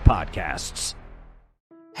get your podcasts.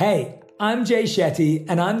 Hey, I'm Jay Shetty,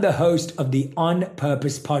 and I'm the host of the On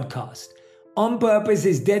Purpose podcast. On Purpose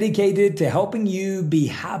is dedicated to helping you be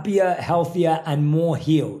happier, healthier, and more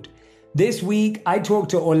healed. This week, I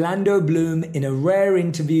talked to Orlando Bloom in a rare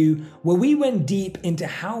interview where we went deep into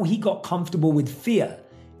how he got comfortable with fear,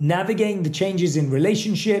 navigating the changes in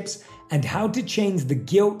relationships, and how to change the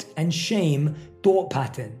guilt and shame thought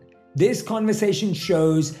pattern. This conversation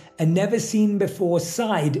shows a never-seen-before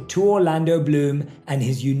side to Orlando Bloom and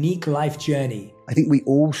his unique life journey. I think we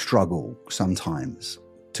all struggle sometimes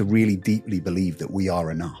to really deeply believe that we are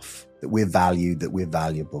enough, that we're valued, that we're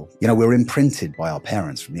valuable. You know, we're imprinted by our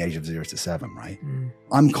parents from the age of 0 to 7, right?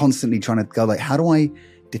 I'm constantly trying to go like, how do I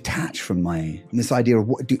detach from this idea of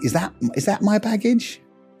is that my baggage?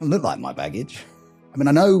 It doesn't look like my baggage. I mean,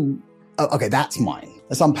 I know, okay, that's mine.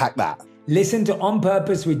 Let's unpack that. Listen to On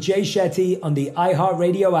Purpose with Jay Shetty on the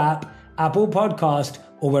iHeartRadio app, Apple Podcast,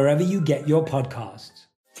 or wherever you get your podcasts.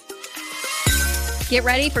 Get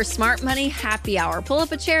ready for Smart Money Happy Hour. Pull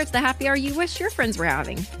up a chair. It's the happy hour you wish your friends were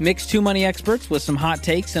having. Mix 2 money experts with some hot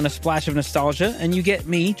takes and a splash of nostalgia, and you get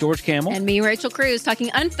me, George Camel. And me, Rachel Cruz, talking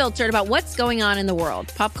unfiltered about what's going on in the world,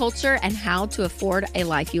 pop culture, and how to afford a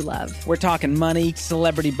life you love. We're talking money,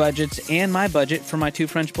 celebrity budgets, and my budget for my 2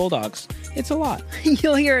 French bulldogs. It's a lot.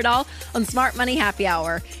 You'll hear it all on Smart Money Happy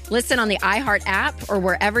Hour. Listen on the iHeart app or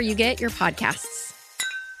wherever you get your podcasts.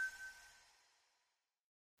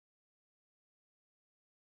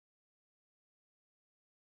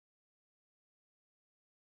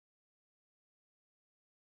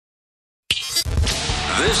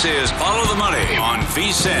 This is Follow the Money on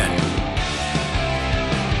VSiN.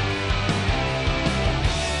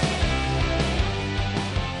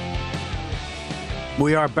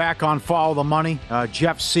 We are back on Follow the Money.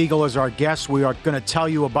 Jeff Siegel is our guest. We are going to tell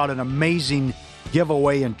you about an amazing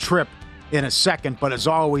giveaway and trip in a second. But as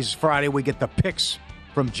always, Friday, we get the picks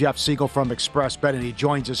from Jeff Siegel from Express Bet, and he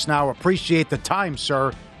joins us now. Appreciate the time,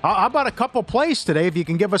 sir. How about a couple plays today? If you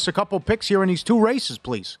can give us a couple picks here in these 2 races,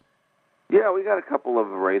 please. Yeah, we got a couple of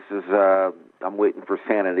races. I'm waiting for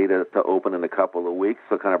Sanity to open in a couple of weeks,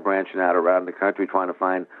 so kind of branching out around the country, trying to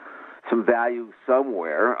find some value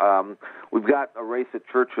somewhere. We've got a race at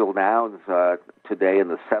Churchill Downs today in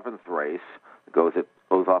the 7th race. It goes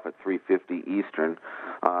off at 3:50 Eastern.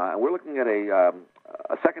 And we're looking at a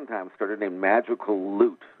second-time starter named Magical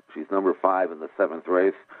Loot. She's number 5 in the 7th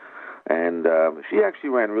race. And she actually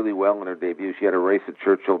ran really well in her debut. She had a race at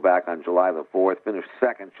Churchill back on July the 4th, finished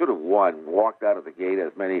second, should have won, walked out of the gate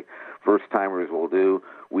as many first-timers will do,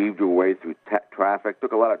 weaved her way through traffic,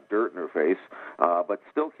 took a lot of dirt in her face, but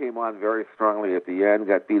still came on very strongly at the end,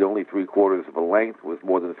 got beat only 3/4 of a length, was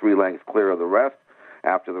more than 3 lengths clear of the rest.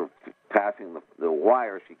 After passing the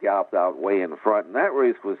wire, she galloped out way in front, and that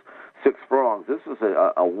race was 6 furlongs. This is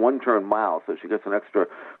a one-turn mile, so she gets an extra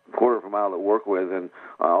 1/4 of a mile to work with, and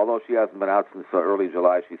although she hasn't been out since early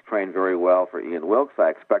July, she's trained very well for Ian Wilkes. I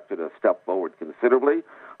expect her to step forward considerably.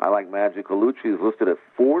 I like Magical Loot. She's listed at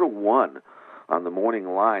 4-1 on the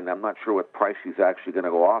morning line. I'm not sure what price she's actually going to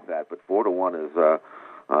go off at, but 4-1 is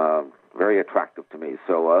very attractive to me.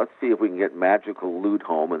 So let's see if we can get Magical Loot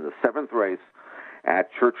home in the 7th race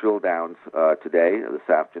at Churchill Downs this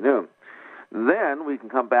afternoon. Then we can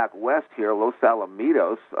come back west here, Los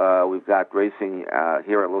Alamitos. We've got racing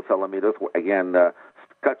here at Los Alamitos. Again,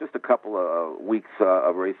 got just a couple of weeks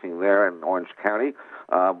of racing there in Orange County.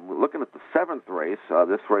 Looking at the 7th race,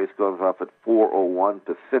 this race goes off at 4:01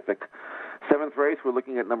 Pacific. 7th race, we're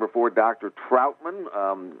looking at number 4, Dr. Troutman.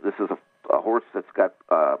 This is a horse that's got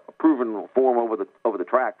a proven form over the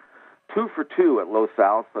track. 2 for 2 at Los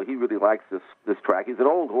Al, so he really likes this track. He's an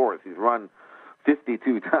old horse. He's run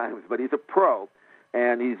 52 times, but he's a pro.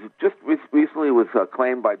 And he's just recently was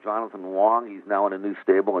claimed by Jonathan Wong. He's now in a new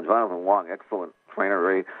stable, and Jonathan Wong, excellent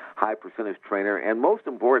trainer, a high percentage trainer, and most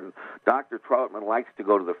important, Dr. Troutman likes to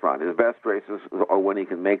go to the front. His best races are when he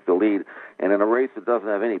can make the lead, and in a race that doesn't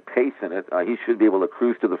have any pace in it, he should be able to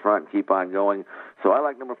cruise to the front and keep on going. So I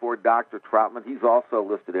like number 4, Dr. Troutman. He's also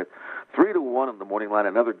listed at 3-1 in the morning line,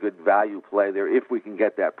 another good value play there if we can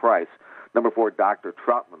get that price. Number 4, Dr.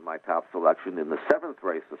 Troutman, my top selection in the 7th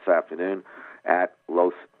race this afternoon at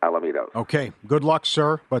Los Alamitos. Okay, good luck,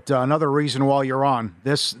 sir. But another reason while you're on,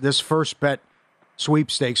 this first bet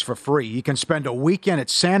sweepstakes for free. You can spend a weekend at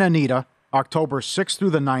Santa Anita, October 6th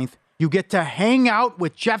through the 9th. You get to hang out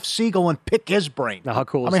with Jeff Siegel and pick his brain. Now, how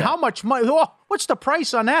cool is that? how much money? Oh, what's the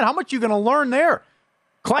price on that? How much are you going to learn there?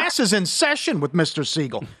 Class is in session with Mr.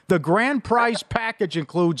 Siegel. The grand prize package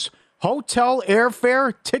includes hotel,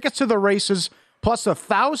 airfare, tickets to the races, plus a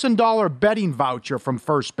 $1,000 betting voucher from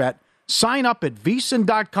First Bet. Sign up at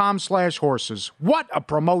VSiN.com/horses. What a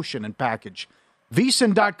promotion and package.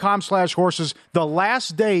 VSiN.com/horses. The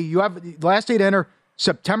last day to enter,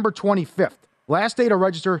 September 25th. Last day to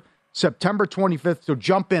register, September 25th. So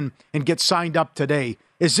jump in and get signed up today.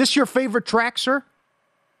 Is this your favorite track, sir?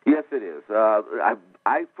 Yes, it is.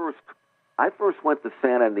 I first went to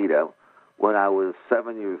Santa Anita when I was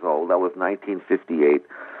 7 years old. That was 1958.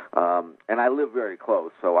 And I live very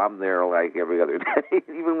close, so I'm there like every other day,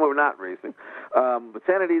 even when we're not racing. But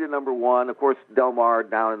Santa Anita, number 1. Of course, Del Mar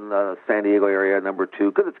down in the San Diego area, number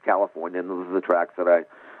 2, because it's California, and those are the tracks that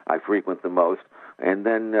I frequent the most. And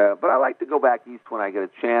then, but I like to go back east when I get a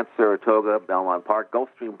chance. Saratoga, Belmont Park,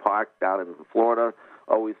 Gulfstream Park down in Florida,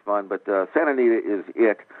 always fun. But Santa Anita is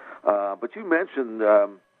it. But you mentioned,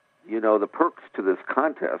 the perks to this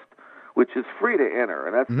contest, which is free to enter,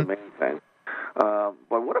 and that's the main thing. But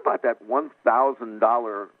what about that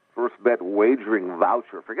 $1,000 first bet wagering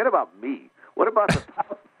voucher? Forget about me. What about the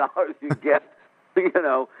 $1,000 you get?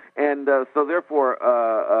 And so therefore,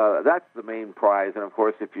 that's the main prize. And of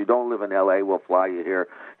course, if you don't live in L.A., we'll fly you here.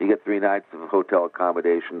 You get 3 nights of hotel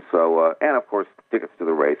accommodation. So, and of course, tickets to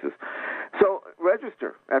the races. So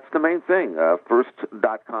register. That's the main thing.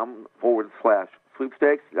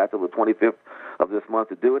 First.com/sweepstakes. You got till the 25th of this month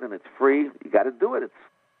to do it, and it's free. You got to do it.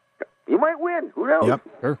 You might win. Who knows? Yep,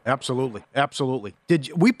 sure. Absolutely.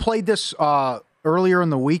 We played this earlier in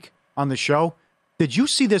the week on the show. Did you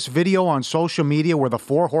see this video on social media where the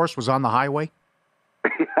 4-horse was on the highway?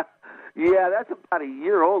 Yeah, that's about a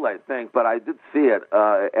year old, I think, but I did see it.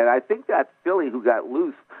 And I think that filly who got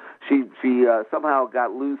loose, she somehow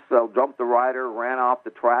got loose, jumped the rider, ran off the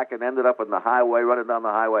track, and ended up on the highway, running down the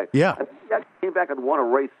highway. Yeah. I think that came back and won a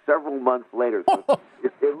race several months later. So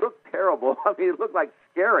it looked terrible. I mean, it looked like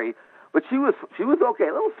scary. But she was okay,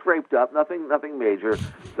 a little scraped up, nothing major.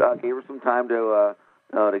 Gave her some time to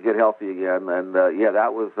get healthy again, and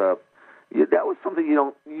that was something you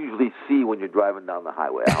don't usually see when you're driving down the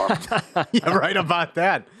highway. Yeah, right about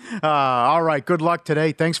that. All right, good luck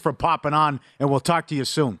today. Thanks for popping on, and we'll talk to you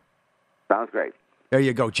soon. Sounds great. There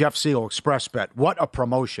you go, Jeff Siegel, Express Bet. What a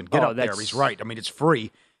promotion! Get up there. He's right. I mean, it's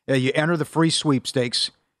free. You enter the free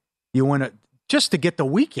sweepstakes. You win it. Just to get the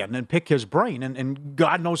weekend and pick his brain, and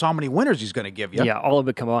God knows how many winners he's going to give you. Yeah, all of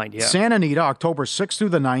it combined, yeah. Santa Anita, October 6th through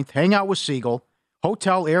the 9th. Hang out with Siegel.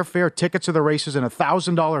 Hotel, airfare, tickets to the races, and a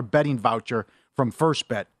 $1,000 betting voucher from First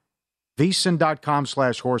Bet.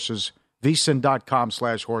 VSiN.com/horses.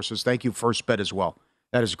 VSiN.com/horses. Thank you, First Bet, as well.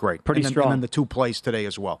 That is great. Pretty strong. And then the 2 plays today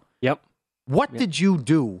as well. Yep. What did you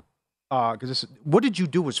do? What did you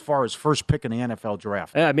do as far as first pick in the NFL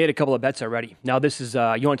draft? I made a couple of bets already. Now, this is,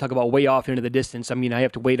 you want to talk about way off into the distance. I mean, I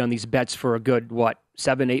have to wait on these bets for a good,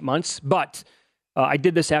 7-8 months? But I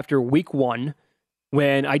did this after week 1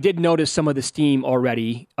 when I did notice some of the steam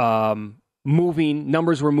already moving,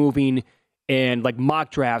 numbers were moving, and like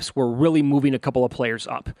mock drafts were really moving a couple of players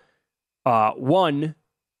up. One,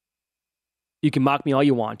 you can mock me all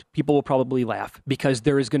you want. People will probably laugh because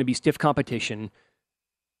there is going to be stiff competition.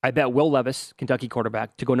 I bet Will Levis, Kentucky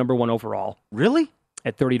quarterback, to go number 1 overall. Really?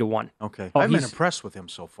 At 30-1. Okay. I've been impressed with him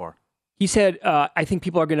so far. He said, I think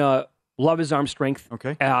people are going to love his arm strength.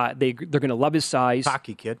 Okay. They're going to love his size.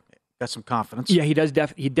 Cocky kid. Got some confidence. Yeah, he does.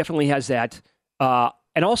 He definitely has that.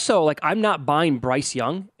 And also, I'm not buying Bryce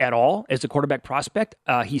Young at all as a quarterback prospect.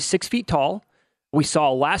 He's 6 feet tall. We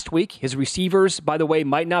saw last week his receivers, by the way,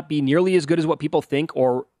 might not be nearly as good as what people think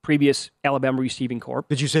or previous Alabama receiving corps.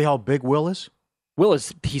 Did you say how big Will is?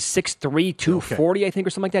 He's 6'3", 240, I think, or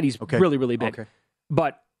something like that. He's really, really big. Okay.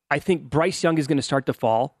 But I think Bryce Young is going to start to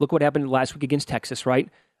fall. Look what happened last week against Texas, right?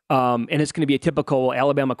 And it's going to be a typical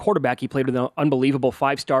Alabama quarterback. He played with an unbelievable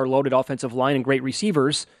 5-star loaded offensive line and great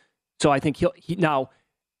receivers. So I think now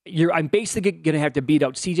I'm basically going to have to beat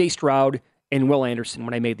out C.J. Stroud and Will Anderson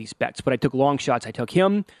when I made these bets. But I took long shots. I took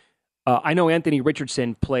him. I know Anthony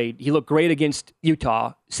Richardson played. He looked great against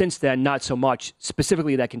Utah. Since then, not so much,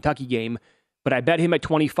 specifically that Kentucky game. But I bet him at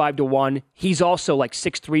 25-1. He's also like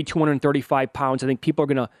 6'3", 235 pounds. I think people are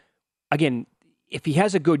going to, again, if he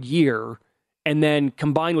has a good year and then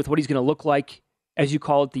combined with what he's going to look like, as you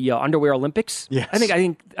call it, the underwear Olympics. Yes. I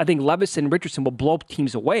think Levis and Richardson will blow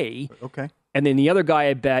teams away. Okay. And then the other guy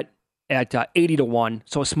I bet at 80-1,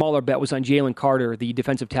 so a smaller bet, was on Jalen Carter, the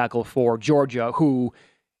defensive tackle for Georgia, who,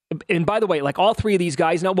 and by the way, like all three of these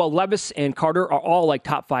guys now, well, Levis and Carter are all like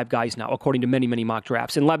top 5 guys now, according to many, many mock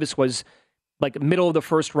drafts. And Levis was like middle of the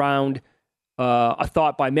first round, a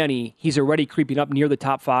thought by many. He's already creeping up near the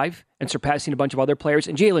top 5 and surpassing a bunch of other players.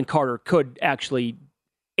 And Jalen Carter could actually,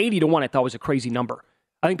 80-1 I thought was a crazy number.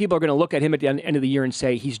 I think people are going to look at him at the end of the year and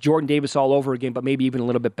say he's Jordan Davis all over again, but maybe even a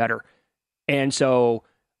little bit better. And so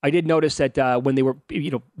I did notice that when they were,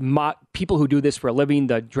 people who do this for a living,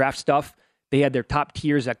 the draft stuff, they had their top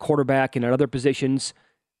tiers at quarterback and at other positions.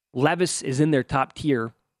 Levis is in their top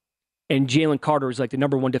tier, and Jalen Carter is like the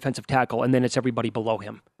number 1 defensive tackle, and then it's everybody below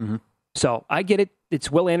him. Mm-hmm. So I get it.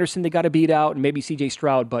 It's Will Anderson they got to beat out, and maybe C.J.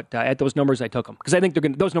 Stroud, but at those numbers I took them because I think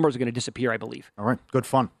those numbers are going to disappear, I believe. All right, good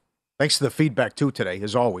fun. Thanks for the feedback, too, today.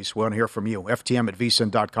 As always, we want to hear from you.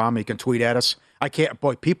 FTM@vsin.com. You can tweet at us.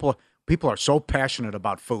 People are so passionate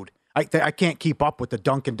about food. I can't keep up with the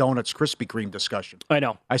Dunkin' Donuts Krispy Kreme discussion. I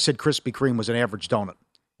know. I said Krispy Kreme was an average donut,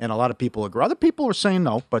 and a lot of people agree. Other people are saying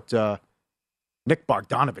no, but Nick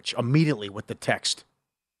Bogdanovich immediately with the text.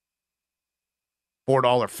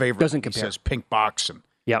 $4 favorite. Doesn't compare. He says pink box and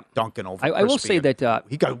Dunkin' over I will say that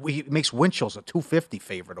he makes Winchell's a $2.50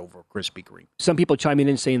 favorite over Krispy Kreme. Some people chiming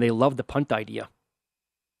in saying they love the punt idea.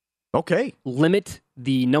 Okay. Limit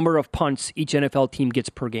the number of punts each NFL team gets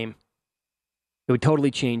per game. It would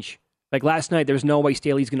totally change. Like last night, there's no way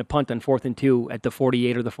Staley's going to punt on 4th and 2 at the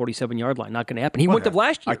 48 or the 47-yard line. Not going to happen. He went to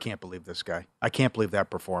last year. I can't believe this guy. I can't believe that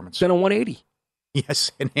performance. Then a 180.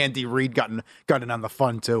 Yes, and Andy Reid got in on the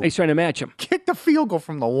fun, too. He's trying to match him. Kick the field goal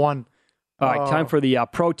from the 1. All right, time for the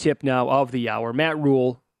pro tip now of the hour. Matt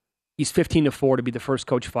Rule, he's 15-4 to be the first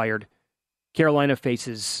coach fired. Carolina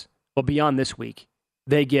faces, well, beyond this week,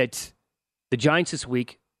 they get the Giants this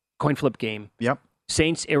week, coin flip game. Yep.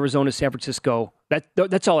 Saints, Arizona, San Francisco.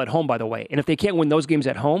 That's all at home, by the way. And if they can't win those games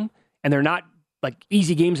at home, and they're not like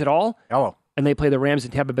easy games at all, and they play the Rams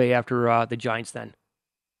in Tampa Bay after the Giants then,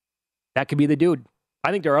 that could be the dude.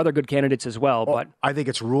 I think there are other good candidates as well. But I think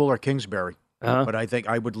it's Rule or Kingsbury. But I think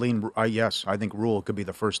I would lean, yes, I think Rule could be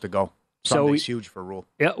the first to go. Sunday's huge for Rule.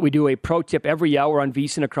 Yeah, we do a pro tip every hour on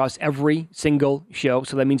VSiN across every single show.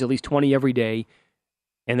 So that means at least 20 every day.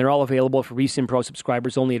 And they're all available for VSiN Pro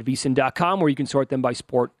subscribers only at vsin.com, where you can sort them by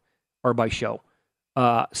sport or by show.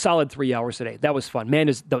 Solid 3 hours today. That was fun.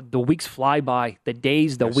 Man, the weeks fly by. The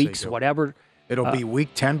days, the weeks, whatever. It'll be week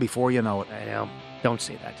 10 before you know it. I know. Don't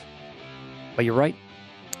say that. But you're right.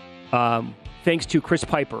 Thanks to Chris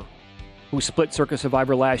Piper, who split Circa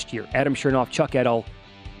Survivor last year, Adam Chernoff, Chuck Edel,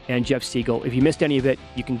 and Jeff Siegel. If you missed any of it,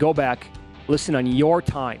 you can go back, listen on your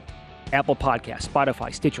time. Apple Podcasts,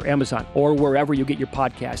 Spotify, Stitcher, Amazon, or wherever you get your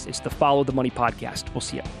podcasts. It's the Follow the Money podcast. We'll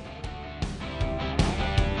see you.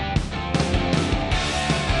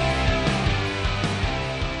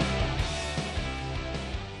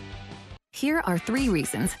 Here are 3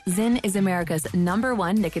 reasons Zyn is America's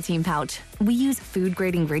 #1 nicotine pouch. We use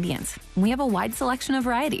food-grade ingredients. We have a wide selection of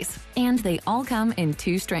varieties. And they all come in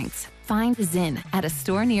 2 strengths. Find Zyn at a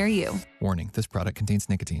store near you. Warning, this product contains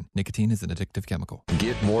nicotine. Nicotine is an addictive chemical.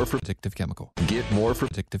 Get more for addictive chemical. Get more for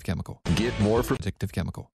addictive chemical. Get more for addictive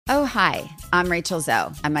chemical. Oh, hi, I'm Rachel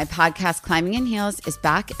Zoe, and my podcast, Climbing in Heels, is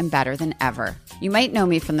back and better than ever. You might know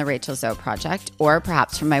me from the Rachel Zoe Project, or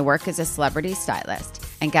perhaps from my work as a celebrity stylist.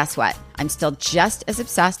 And guess what? I'm still just as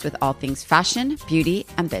obsessed with all things fashion, beauty,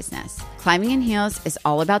 and business. Climbing in Heels is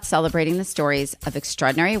all about celebrating the stories of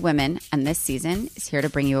extraordinary women, and this season is here to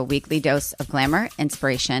bring you a weekly dose of glamour,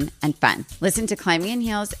 inspiration, and fun. Listen to Climbing in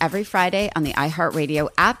Heels every Friday on the iHeartRadio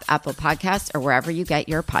app, Apple Podcasts, or wherever you get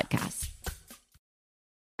your podcasts.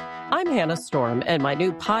 I'm Hannah Storm, and my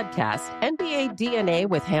new podcast, NBA DNA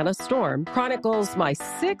with Hannah Storm, chronicles my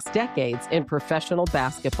 6 decades in professional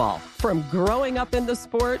basketball. From growing up in the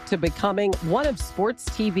sport to becoming one of sports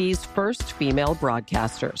TV's first female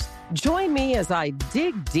broadcasters. Join me as I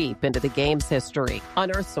dig deep into the game's history,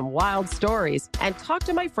 unearth some wild stories, and talk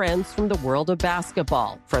to my friends from the world of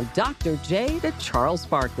basketball, from Dr. J to Charles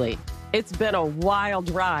Barkley. It's been a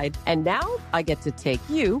wild ride, and now I get to take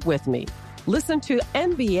you with me. Listen to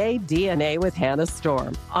NBA DNA with Hannah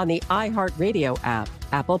Storm on the iHeartRadio app,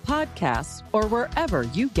 Apple Podcasts, or wherever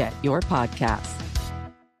you get your podcasts.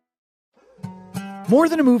 More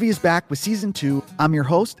Than a Movie is back with Season 2. I'm your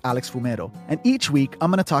host, Alex Fumero, and each week I'm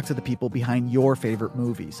going to talk to the people behind your favorite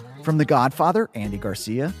movies. From The Godfather, Andy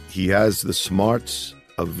Garcia. He has the smarts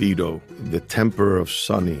of Vito, the temper of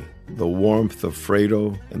Sonny, the warmth of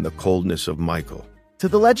Fredo, and the coldness of Michael. To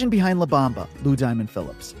the legend behind La Bamba, Lou Diamond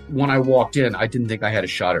Phillips. When I walked in, I didn't think I had a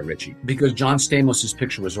shot at Richie because John Stamos'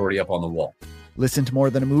 picture was already up on the wall. Listen to More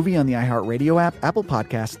Than a Movie on the iHeartRadio app, Apple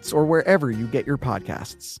Podcasts, or wherever you get your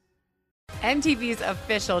podcasts. MTV's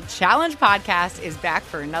official Challenge podcast is back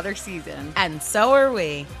for another season. And so are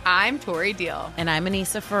we. I'm Tori Deal. And I'm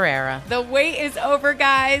Anissa Ferreira. The wait is over,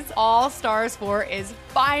 guys. All Stars 4 is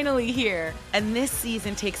finally here. And this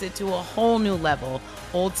season takes it to a whole new level.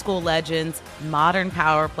 Old school legends, modern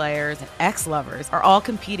power players, and ex-lovers are all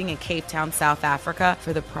competing in Cape Town, South Africa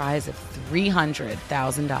for the prize of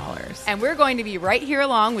 $300,000. And we're going to be right here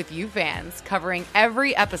along with you fans, covering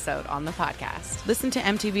every episode on the podcast. Listen to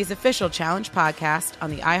MTV's official Challenge podcast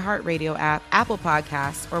on the iHeartRadio app, Apple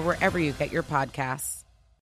Podcasts, or wherever you get your podcasts.